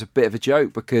thought that was a bit of a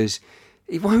joke, because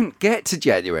he won't get to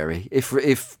January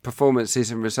if performances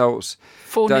and results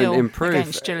don't improve. 4-0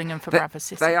 against Gillingham for Bradford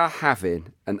City. They are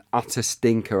having an utter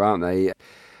stinker, aren't they?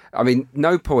 I mean,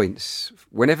 no points.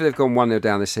 Whenever they've gone 1-0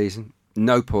 down this season,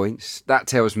 no points. That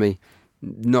tells me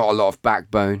not a lot of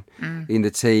backbone in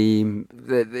the team.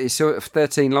 It's sort of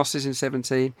 13 losses in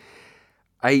 17.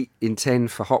 8 in 10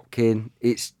 for Hopkin.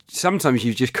 It's sometimes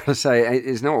you've just got to say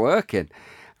it's not working.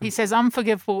 He says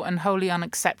unforgivable and wholly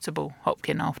unacceptable,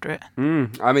 Hopkin, after it.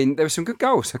 I mean, there were some good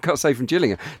goals, I've got to say, from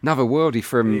Gillingham. Another worldie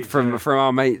from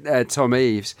our mate Tom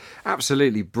Eaves.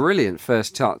 Absolutely brilliant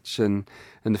first touch, and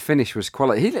the finish was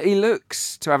quality. He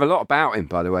looks to have a lot about him,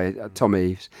 by the way, Tom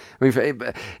Eaves. I mean,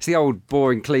 it's the old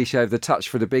boring cliche of the touch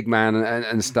for the big man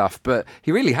and stuff, but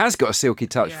he really has got a silky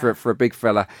touch for a big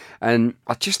fella, and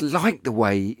I just like the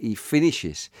way he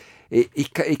finishes. He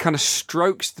kind of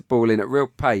strokes the ball in at real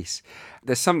pace.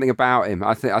 There's something about him.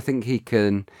 I think he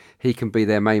can be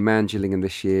their main man, Gillingham,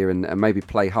 this year, and maybe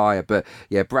play higher. But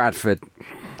yeah, Bradford,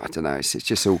 I don't know. It's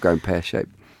just all going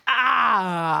pear-shaped.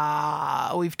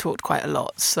 We've talked quite a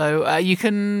lot, so you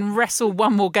can wrestle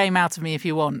one more game out of me if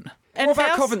you want. What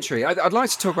about Coventry? I'd like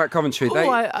to talk about Coventry.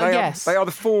 Yes. They are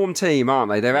the form team,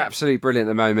 aren't they? They're absolutely brilliant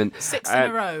at the moment. 6 in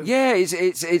a row. Yeah,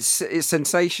 it's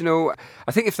sensational.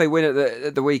 I think if they win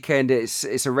at the weekend,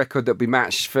 it's a record that'll be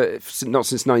matched for not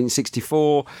since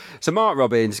 1964. So Mark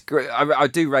Robins, I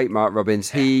do rate Mark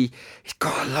Robins. He's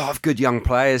got a lot of good young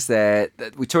players there.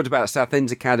 We talked about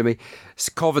Southend's academy.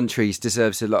 Coventry's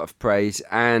deserves a lot of praise,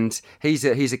 and he's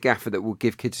a gaffer that will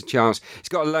give kids a chance. He's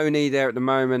got a loanee there at the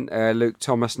moment, Luke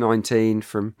Thomas, 19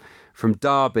 from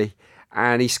Derby,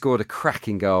 and he scored a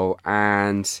cracking goal,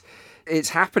 and it's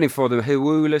happening for them.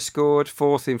 Huula scored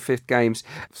fourth in 5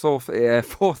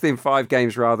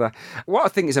 games rather. What I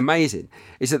think is amazing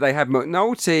is that they had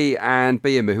McNulty and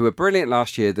Biamu, who were brilliant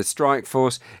last year. The strike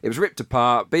force, it was ripped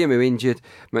apart. Biamu injured,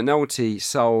 McNulty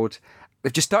sold.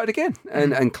 They've just started again,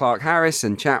 and Clark Harris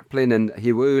and Chaplin and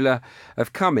Huula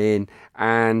have come in,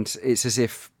 and it's as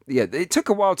if, it took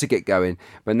a while to get going,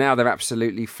 but now they're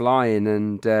absolutely flying.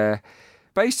 And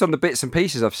based on the bits and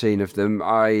pieces I've seen of them,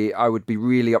 I would be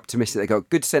really optimistic. They've got a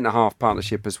good centre-half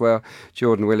partnership as well,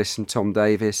 Jordan Willis and Tom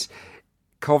Davis.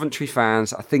 Coventry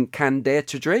fans, I think, can dare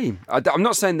to dream. I'm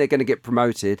not saying they're going to get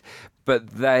promoted, but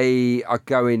they are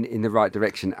going in the right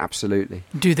direction, absolutely.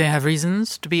 Do they have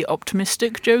reasons to be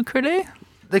optimistic, Joe Crilly?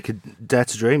 They could dare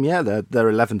to dream, yeah. They're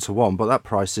 11 to 1, but that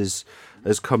price has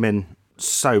come in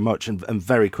so much and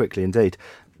very quickly indeed.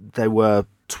 They were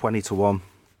 20 to 1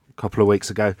 a couple of weeks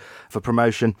ago for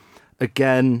promotion.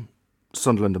 Again,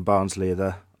 Sunderland and Barnsley are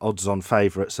the odds-on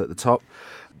favourites at the top.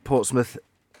 Portsmouth,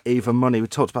 even money. We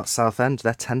talked about Southend.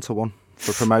 They're 10 to 1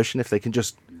 for promotion if they can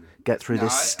just get through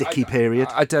this sticky period.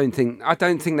 I don't think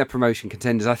they're promotion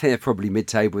contenders. I think they're probably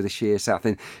mid-table this year,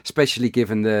 Southend, especially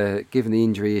given the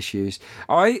injury issues.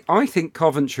 I think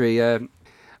Coventry are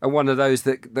one of those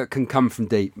that can come from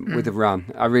deep with a run.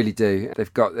 I really do.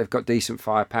 They've got decent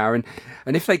firepower,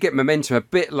 and if they get momentum, a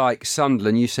bit like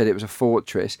Sunderland, you said it was a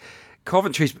fortress.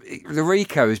 Coventry's, the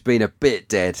Rico has been a bit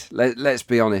dead. Let's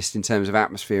be honest in terms of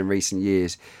atmosphere in recent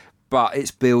years, but it's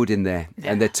building there,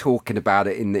 and they're talking about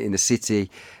it in the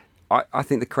city. I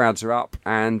think the crowds are up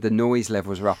and the noise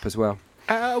levels are up as well.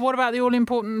 What about the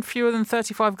all-important fewer than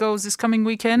 35 goals this coming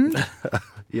weekend?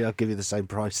 Yeah, I'll give you the same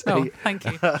price. Oh, thank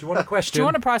you. Do you want a question? Do you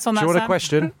want a price on that, Do you want Sam? a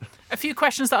question? A few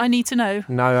questions that I need to know.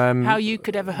 No. How you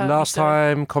could ever hurt me. Last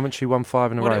time Coventry won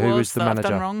 5 in a What row. it Who was the that manager?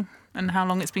 I've done wrong and how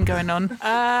long it's been going on.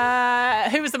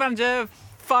 Who was the manager?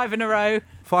 5 in a row.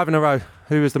 5 in a row.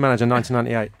 Who was the manager?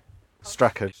 1998.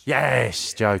 Strachan.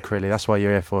 Yes, Joe Crilly. That's what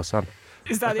you're here for, son.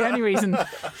 Is that the only reason?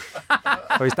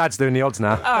 Well, his dad's doing the odds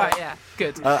now. All right, yeah,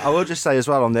 good. I will just say as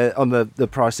well on the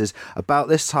prices, about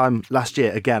this time last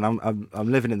year, again, I'm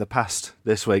living in the past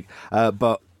this week,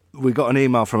 but we got an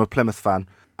email from a Plymouth fan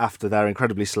after their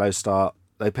incredibly slow start.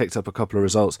 They picked up a couple of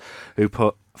results who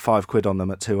put £5 on them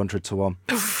at 200 to 1.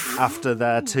 After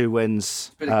their 2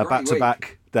 wins back to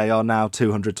back, they are now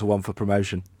 200 to 1 for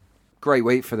promotion. Great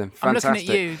week for them. Fantastic. I'm looking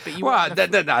at you, but you well,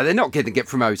 weren't they're not going to get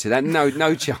promoted.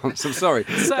 No chance. I'm sorry.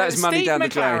 So That's money Steve down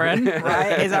McLaren, the drain.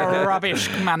 right, is a rubbish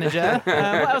manager.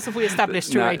 What else have we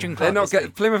established through Adrian Clark? They're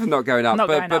not Plymouth are not going up,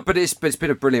 but it's been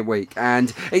a brilliant week,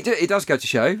 and it does go to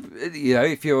show,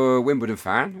 if you're a Wimbledon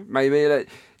fan, maybe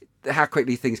how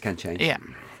quickly things can change. Yeah,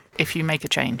 if you make a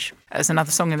change. There's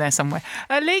another song in there somewhere.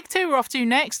 League Two, we're off to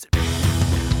next.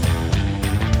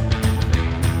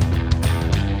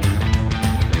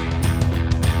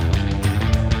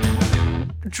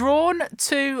 Drawn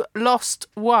 2, lost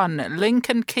 1.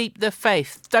 Lincoln keep the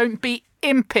faith. Don't be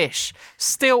impish.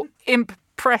 Still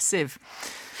impressive.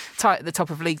 Tight at the top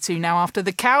of League Two now after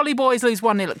the Cowley boys lose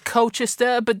 1-0 at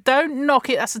Colchester, but don't knock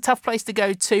it, that's a tough place to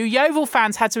go to. Yeovil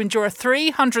fans had to endure a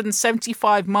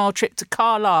 375-mile trip to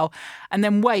Carlisle and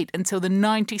then wait until the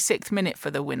 96th minute for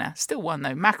the winner. Still won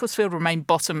though. Macclesfield remained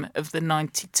bottom of the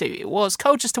 92. It was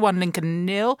Colchester 1, Lincoln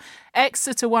 0,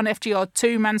 Exeter 1, FGR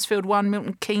 2, Mansfield 1,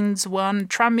 Milton Keynes 1,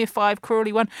 Tranmere 5,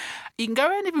 Crawley 1. You can go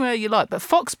anywhere you like, but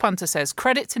Fox Punter says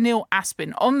credit to Neil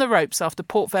Aspin on the ropes after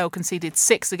Port Vale conceded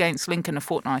 6 against Lincoln a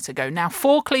fortnight ago. Now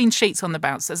 4 clean sheets on the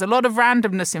bounce. There's a lot of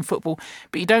randomness in football,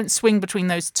 but you don't swing between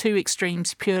those two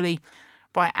extremes purely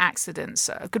by accident.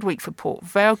 So a good week for Port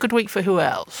Vale. Good week for who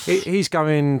else? He's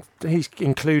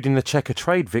including the Checker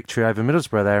Trade victory over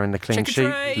Middlesbrough there in the clean Checker sheet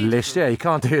Trade. list. Yeah, you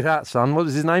can't do that, son. What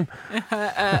was his name?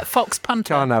 Fox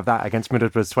Punter. Can't have that against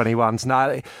Middlesbrough's 21s.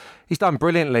 No, he's done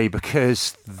brilliantly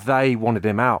because they wanted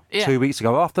him out 2 weeks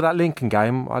ago. After that Lincoln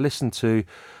game, I listened to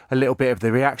a little bit of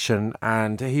the reaction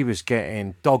and he was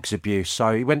getting dog's abuse.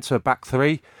 So he went to a back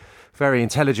 3 very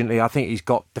intelligently. I think he's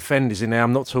got defenders in there.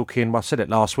 I'm not talking, I said it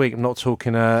last week, I'm not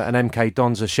talking an MK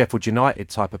Dons, a Sheffield United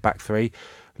type of back 3.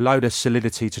 Load of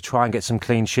solidity to try and get some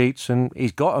clean sheets, and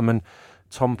he's got them. And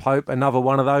Tom Pope, another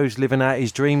one of those living out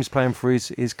his dreams, playing for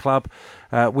his club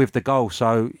with the goal.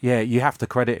 So, yeah, you have to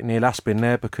credit Neil Aspin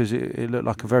there because it looked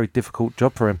like a very difficult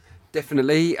job for him.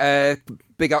 Definitely.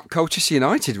 Big up Colchester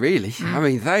United, really. I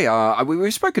mean, they are...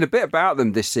 We've spoken a bit about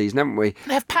them this season, haven't we?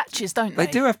 They have patches, don't they?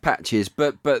 They do have patches,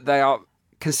 but they are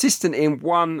consistent in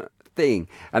one thing,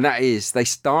 and that is they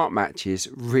start matches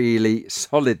really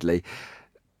solidly.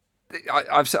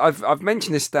 I've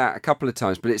mentioned this stat a couple of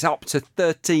times, but it's up to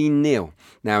 13-0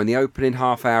 now in the opening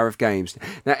half hour of games.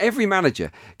 Now, every manager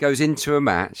goes into a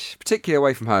match, particularly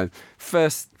away from home,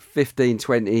 first 15,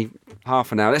 20,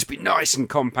 half an hour. Let's be nice and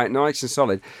compact, nice and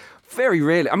solid. Very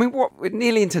rarely. I mean, we're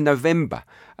nearly into November,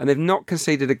 and they've not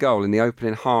conceded a goal in the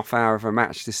opening half hour of a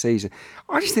match this season.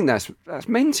 I just think that's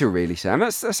mental, really, Sam.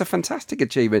 That's a fantastic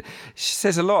achievement. It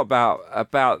says a lot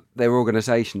about their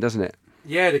organisation, doesn't it?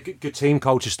 Yeah, the good team,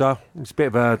 Colchester. It's a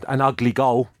bit of an ugly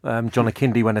goal. John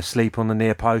Akindi went asleep on the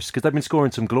near post because they've been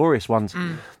scoring some glorious ones.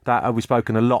 That we've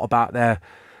spoken a lot about their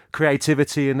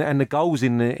creativity and the goals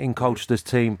in Colchester's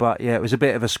team. But yeah, it was a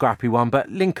bit of a scrappy one. But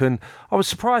Lincoln, I was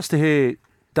surprised to hear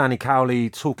Danny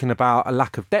Cowley talking about a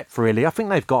lack of depth, really. I think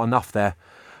they've got enough there.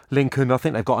 Lincoln, I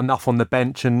think they've got enough on the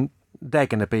bench and they're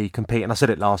going to be competing. I said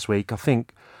it last week. I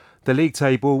think the league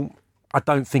table... I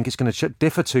don't think it's going to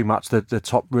differ too much, the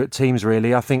top teams,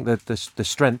 really. I think that the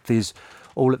strength is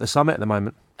all at the summit at the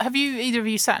moment. Have you, either of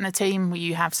you, sat in a team where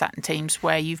you have sat in teams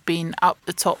where you've been up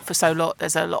the top for so long,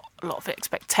 there's a lot of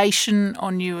expectation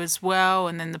on you as well,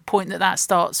 and then the point that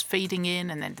starts feeding in,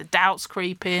 and then the doubts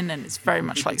creep in, and it's very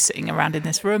much like sitting around in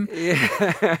this room?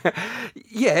 Yeah.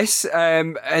 Yes,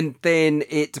 and then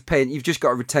it depends. You've just got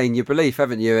to retain your belief,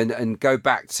 haven't you, and go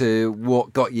back to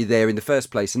what got you there in the first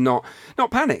place, and not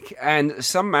panic. And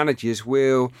some managers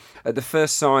will, at the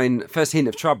first hint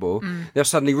of trouble, they'll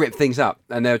suddenly rip things up,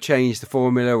 and they'll change the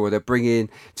formula, or they'll bring in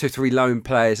 2 or 3 loan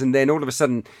players, and then all of a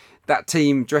sudden that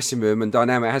team dressing room and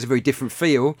dynamic has a very different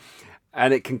feel,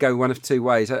 and it can go one of two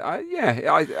ways.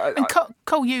 And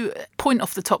Cole, you point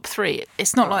off the top 3.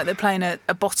 It's not like they're playing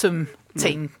a bottom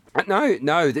team. No,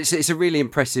 it's a really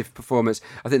impressive performance.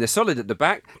 I think they're solid at the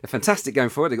back. They're fantastic going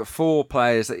forward. They've got 4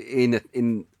 players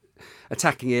in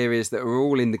attacking areas that are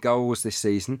all in the goals this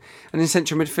season. And in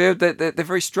central midfield, they're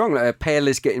very strong. Pell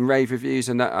is getting rave reviews,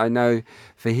 and I know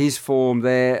for his form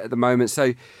there at the moment.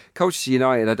 So Colchester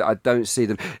United, I don't see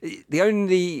them. The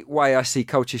only way I see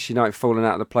Colchester United falling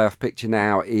out of the playoff picture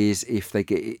now is if they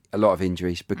get a lot of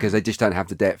injuries, because they just don't have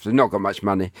the depth. They've not got much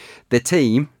money. Their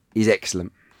team is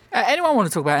excellent. Anyone want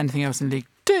to talk about anything else in League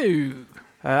 2?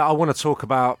 I want to talk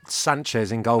about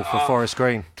Sanchez in goal for Forest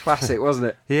Green. Classic, wasn't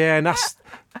it? Yeah, and that's...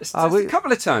 a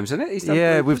couple of times, isn't it?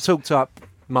 Yeah, we've talked up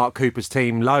Mark Cooper's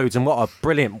team loads, and what a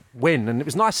brilliant win. And it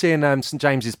was nice seeing St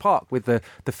James's Park with the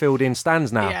filled-in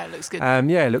stands now. Yeah, it looks good.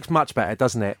 It looks much better,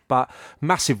 doesn't it? But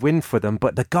massive win for them.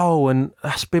 But the goal, and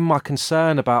that's been my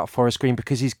concern about Forest Green,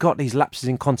 because he's got these lapses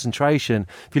in concentration.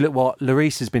 If you look what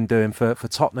Lloris has been doing for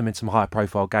Tottenham in some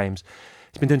high-profile games,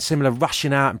 he's been doing similar,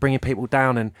 rushing out and bringing people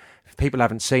down. And if people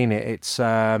haven't seen it, it's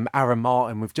Aaron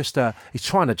Martin with just he's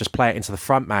trying to just play it into the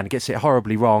front man. He gets it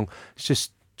horribly wrong. It's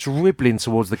just dribbling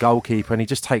towards the goalkeeper, and he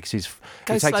just takes his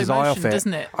eye off it.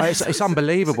 Doesn't it? It's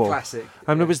unbelievable. It's a classic.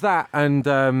 And there was that, and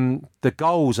the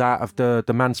goals out of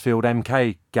the Mansfield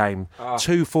MK game.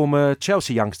 2 former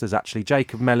Chelsea youngsters, actually.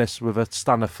 Jacob Mellis with a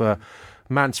stunner for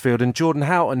Mansfield, and Jordan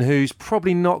Houghton, who's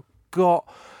probably not got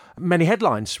many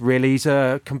headlines, really. He's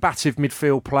a combative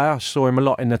midfield player. I saw him a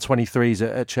lot in the 23s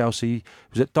at Chelsea. He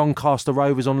was at Doncaster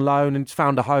Rovers on loan and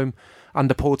found a home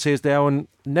under Paul Tearsdale, and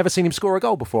never seen him score a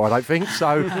goal before, I don't think.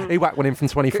 So he whacked one in from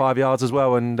 25 yards as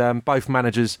well, and both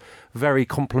managers very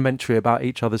complimentary about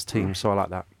each other's teams, so I like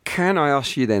that. Can I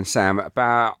ask you then, Sam,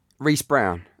 about Reece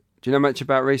Brown? Do you know much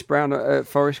about Reece Brown at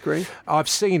Forest Green? I've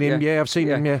seen him, I've seen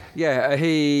him. Yeah,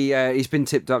 he's been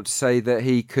tipped up to say that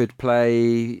he could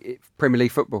play Premier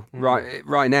League football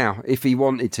right now if he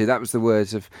wanted to. That was the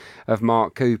words of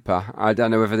Mark Cooper. I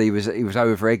don't know whether he was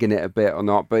over-egging it a bit or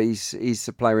not, but he's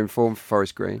a player in form for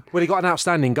Forest Green. Well, he got an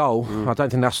outstanding goal. I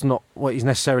don't think that's not what he's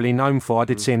necessarily known for. I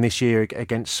did see him this year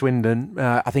against Swindon.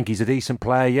 I think he's a decent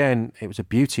player, and it was a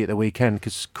beauty at the weekend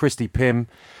because Christy Pym,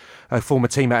 a former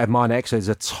teammate of mine at Exeter, is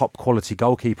a top quality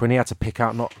goalkeeper, and he had to pick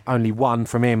out not only one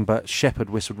from him, but Shepherd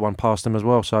whistled one past him as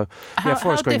well. So,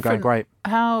 Forest Green going great.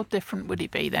 How different would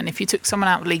it be then if you took someone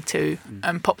out of League Two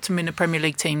and popped them in a Premier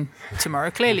League team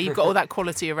tomorrow? Clearly, you've got all that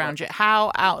quality around you.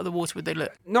 How out of the water would they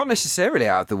look? Not necessarily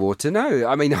out of the water, no.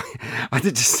 I mean, I had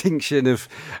a distinction of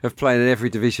playing in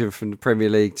every division from the Premier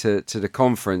League to the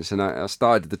Conference, and I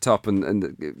started at the top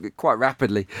and quite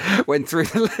rapidly went through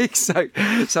the league.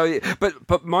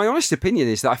 But my honest opinion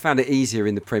is that I found it easier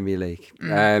in the Premier League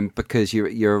because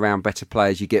you're around better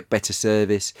players, you get better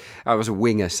service. I was a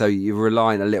winger, so you're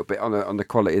relying a little bit on the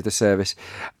quality of the service.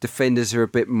 Defenders are a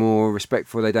bit more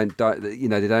respectful. They don't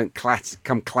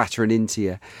come clattering into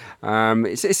you.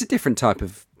 It's a different type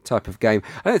of game.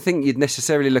 I don't think you'd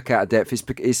necessarily look at depth.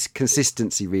 It's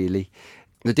consistency, really.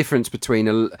 The difference between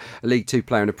a League Two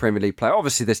player and a Premier League player.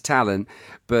 Obviously, there's talent,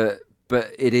 but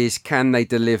it is, can they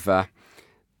deliver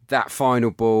that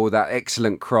final ball, that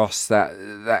excellent cross, that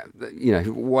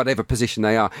whatever position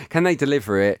they are, can they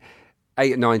deliver it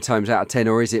 8 or 9 times out of 10,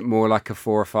 or is it more like a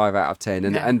 4 or 5 out of 10?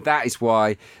 And that is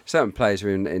why certain players are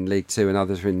in League Two and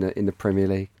others are in the Premier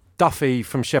League. Duffy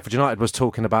from Sheffield United was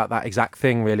talking about that exact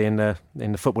thing really in the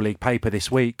Football League paper this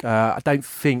week. I don't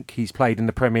think he's played in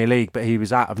the Premier League, but he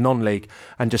was out of non-league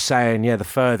and just saying, the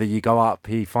further you go up,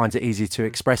 he finds it easy to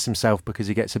express himself because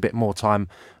he gets a bit more time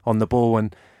on the ball.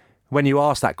 And when you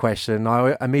ask that question,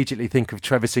 I immediately think of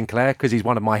Trevor Sinclair because he's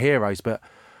one of my heroes. But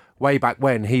way back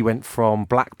when, he went from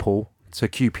Blackpool to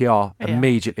QPR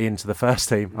immediately into the first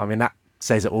team. I mean, that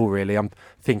says it all, really. I'm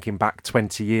thinking back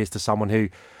 20 years to someone who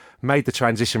made the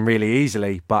transition really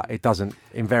easily, but it doesn't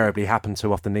invariably happen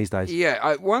too often these days.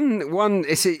 Yeah,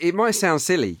 it might sound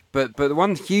silly, but the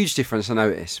one huge difference I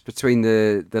notice between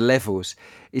the levels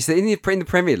is that in the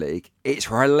Premier League,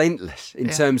 it's relentless in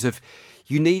terms of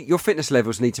your fitness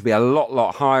levels need to be a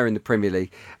lot higher in the Premier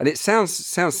League, and it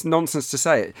sounds nonsense to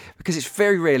say it because it's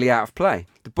very rarely out of play.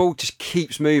 The ball just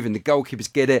keeps moving. The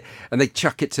goalkeepers get it and they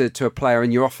chuck it to a player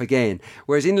and you're off again.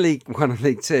 Whereas in League One and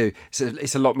League Two,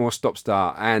 it's a lot more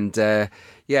stop-start and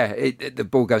the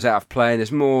ball goes out of play and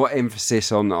there's more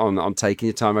emphasis on taking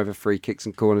your time over free kicks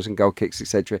and corners and goal kicks,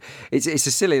 etc. It's a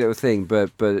silly little thing, but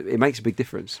it makes a big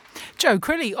difference. Joe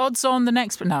Crilly, odds on the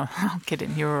next... No, I'm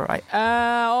kidding, you're all right.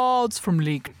 Odds from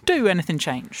League Two, anything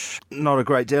change? Not a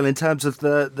great deal. In terms of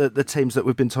the teams that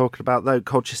we've been talking about, though,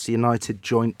 Colchester United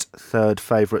joint third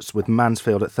favourites with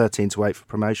Mansfield at 13-8 for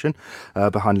promotion,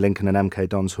 behind Lincoln and MK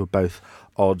Dons, who are both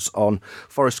odds on.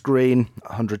 Forest Green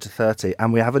 100-30,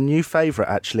 and we have a new favourite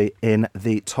actually in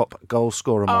the top goal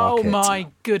scorer market. Oh my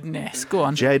goodness, go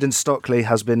on. Jayden Stockley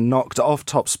has been knocked off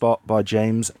top spot by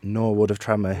James Norwood of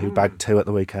Tranmere, who bagged 2 at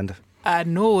the weekend.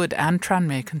 Norwood and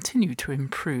Tranmere continue to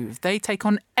improve. They take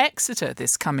on Exeter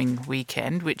this coming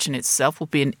weekend, which in itself will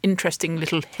be an interesting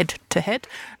little head-to-head.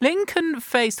 Lincoln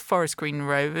faced Forest Green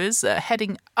Rovers,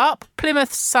 heading up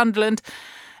Plymouth Sunderland.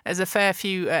 There's a fair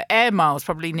few air miles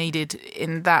probably needed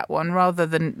in that one rather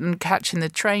than catching the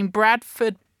train.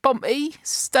 Bradford, Pompey,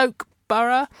 Stoke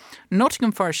Borough,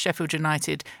 Nottingham Forest, Sheffield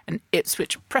United and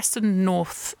Ipswich, Preston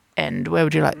North End. Where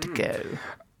would you like to go?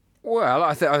 Well,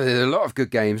 I think there's a lot of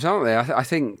good games, aren't there? I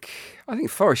think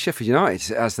Forest Sheffield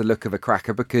United has the look of a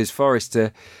cracker because Forest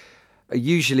are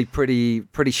usually pretty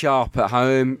sharp at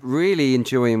home. Really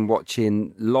enjoying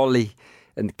watching Lolly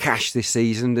and Cash this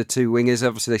season, the two wingers.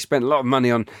 Obviously, they spent a lot of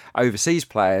money on overseas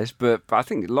players, but I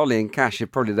think Lolly and Cash are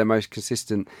probably the most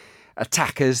consistent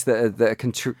attackers that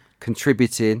are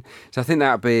contributing. So I think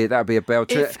that'd be a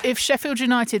belter. If Sheffield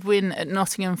United win at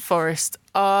Nottingham Forest,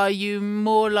 are you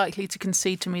more likely to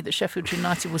concede to me that Sheffield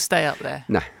United will stay up there?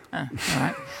 No. Oh, all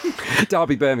right.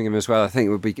 Derby Birmingham as well, I think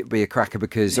would be a cracker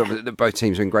because both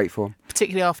teams are in great form.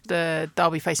 Particularly after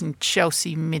Derby facing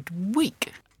Chelsea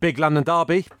midweek. Big London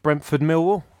derby, Brentford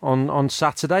Millwall on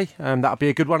Saturday. That'll be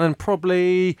a good one and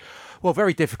probably,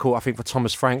 very difficult, I think, for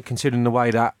Thomas Frank, considering the way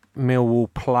that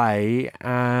Millwall play.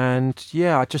 And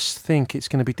I just think it's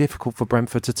going to be difficult for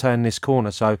Brentford to turn this corner.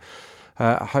 So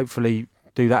hopefully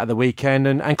do that at the weekend.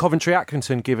 And Coventry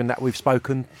Accrington, given that we've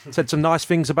said some nice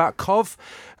things about Cov.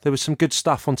 There was some good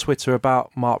stuff on Twitter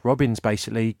about Mark Robbins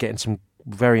basically getting some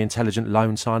very intelligent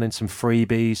loan signings, some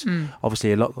freebies.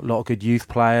 Obviously a lot of good youth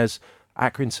players.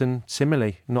 Accrington,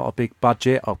 similarly, not a big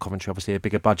budget. Coventry, obviously, a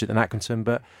bigger budget than Accrington,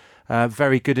 but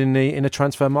very good in the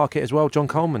transfer market as well. John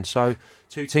Coleman. So,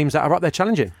 2 teams that are up there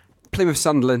challenging. Plymouth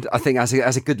Sunderland, I think, has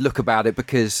a good look about it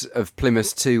because of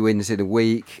Plymouth's 2 wins in a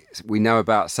week. We know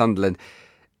about Sunderland.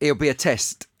 It'll be a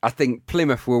test. I think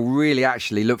Plymouth will really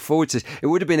actually look forward to this. It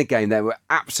would have been a game they were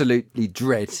absolutely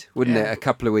dread, wouldn't it, a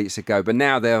couple of weeks ago? But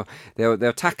now they'll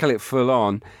tackle it full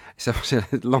on. So it's a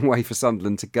long way for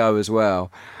Sunderland to go as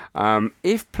well.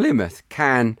 If Plymouth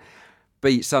can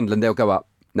beat Sunderland, they'll go up.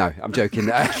 No, I'm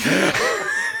joking.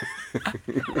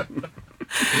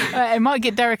 It might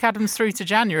get Derek Adams through to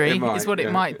January, It might, is what it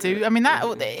yeah. might do. I mean,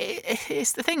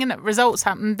 it's the thing, isn't it? Results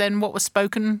happen, then what was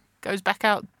spoken goes back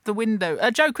out the window.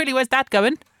 Joe Crilly, where's Dad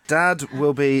going? Dad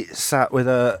will be sat with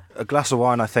a glass of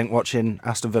wine, I think, watching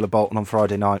Aston Villa Bolton on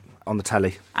Friday night on the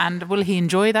telly. And will he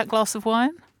enjoy that glass of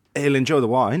wine? He'll enjoy the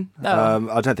wine. Oh.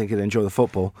 I don't think he'll enjoy the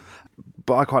football.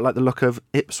 But I quite like the look of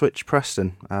Ipswich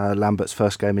Preston, Lambert's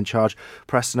first game in charge.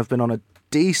 Preston have been on a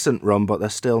decent run, but they're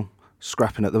still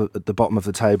scrapping at the bottom of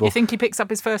the table. You think he picks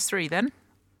up his first 3 then?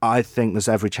 I think there's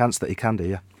every chance that he can do,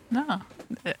 yeah. No,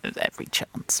 there's every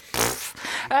chance.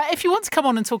 If you want to come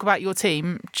on and talk about your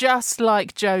team, just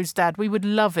like Joe's dad, we would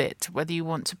love it. Whether you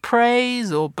want to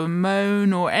praise or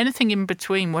bemoan or anything in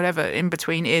between, whatever in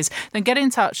between is, then get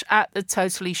in touch at The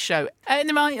Totally Show. In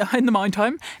the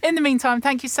meantime,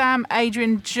 thank you, Sam,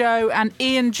 Adrian, Joe, and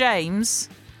Ian James.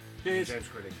 Cheers. James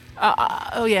Crilly.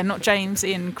 Not James,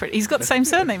 Ian. He's got the same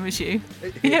surname as you.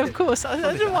 Yeah, of course. I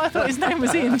don't know why I thought his name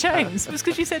was Ian James. It was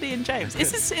because you said Ian James.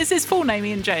 Is his full name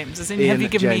Ian James? As in, Ian have you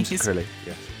given James me his? Crilly,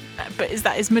 yes. But is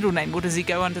that his middle name, or does he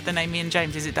go under the name Ian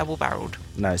James? Is it double-barrelled?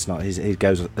 No, it's not. He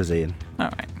goes as Ian. All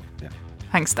right. Yeah.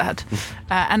 Thanks, Dad.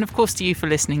 And of course to you for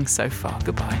listening so far.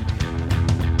 Goodbye.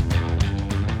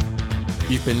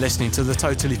 You've been listening to the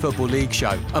Totally Football League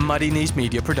Show, a Muddy Knees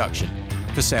Media production.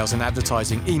 For sales and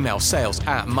advertising, email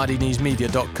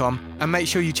sales@muddykneesmedia.com and make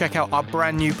sure you check out our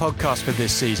brand new podcast for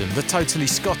this season, the Totally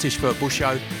Scottish Football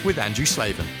Show with Andrew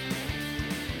Slaven.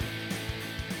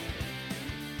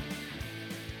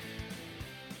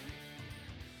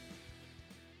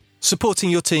 Supporting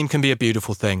your team can be a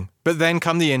beautiful thing, but then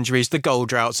come the injuries, the goal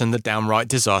droughts and the downright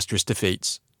disastrous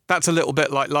defeats. That's a little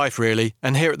bit like life, really,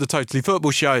 and here at the Totally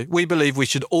Football Show, we believe we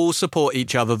should all support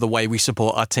each other the way we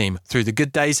support our team, through the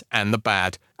good days and the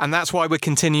bad. And that's why we're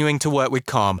continuing to work with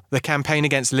CALM, the Campaign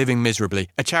Against Living Miserably,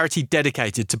 a charity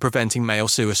dedicated to preventing male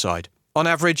suicide. On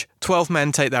average, 12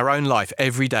 men take their own life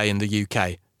every day in the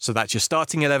UK, so that's your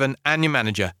starting 11 and your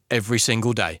manager every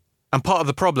single day. And part of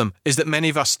the problem is that many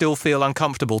of us still feel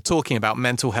uncomfortable talking about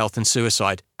mental health and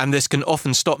suicide, and this can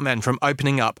often stop men from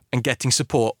opening up and getting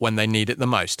support when they need it the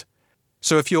most.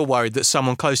 So if you're worried that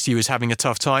someone close to you is having a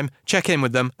tough time, check in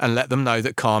with them and let them know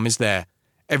that CALM is there.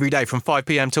 Every day from 5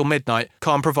 p.m. till midnight,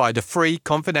 CALM provide a free,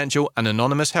 confidential and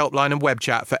anonymous helpline and web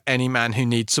chat for any man who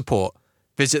needs support.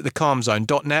 Visit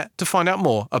thecalmzone.net to find out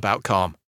more about CALM.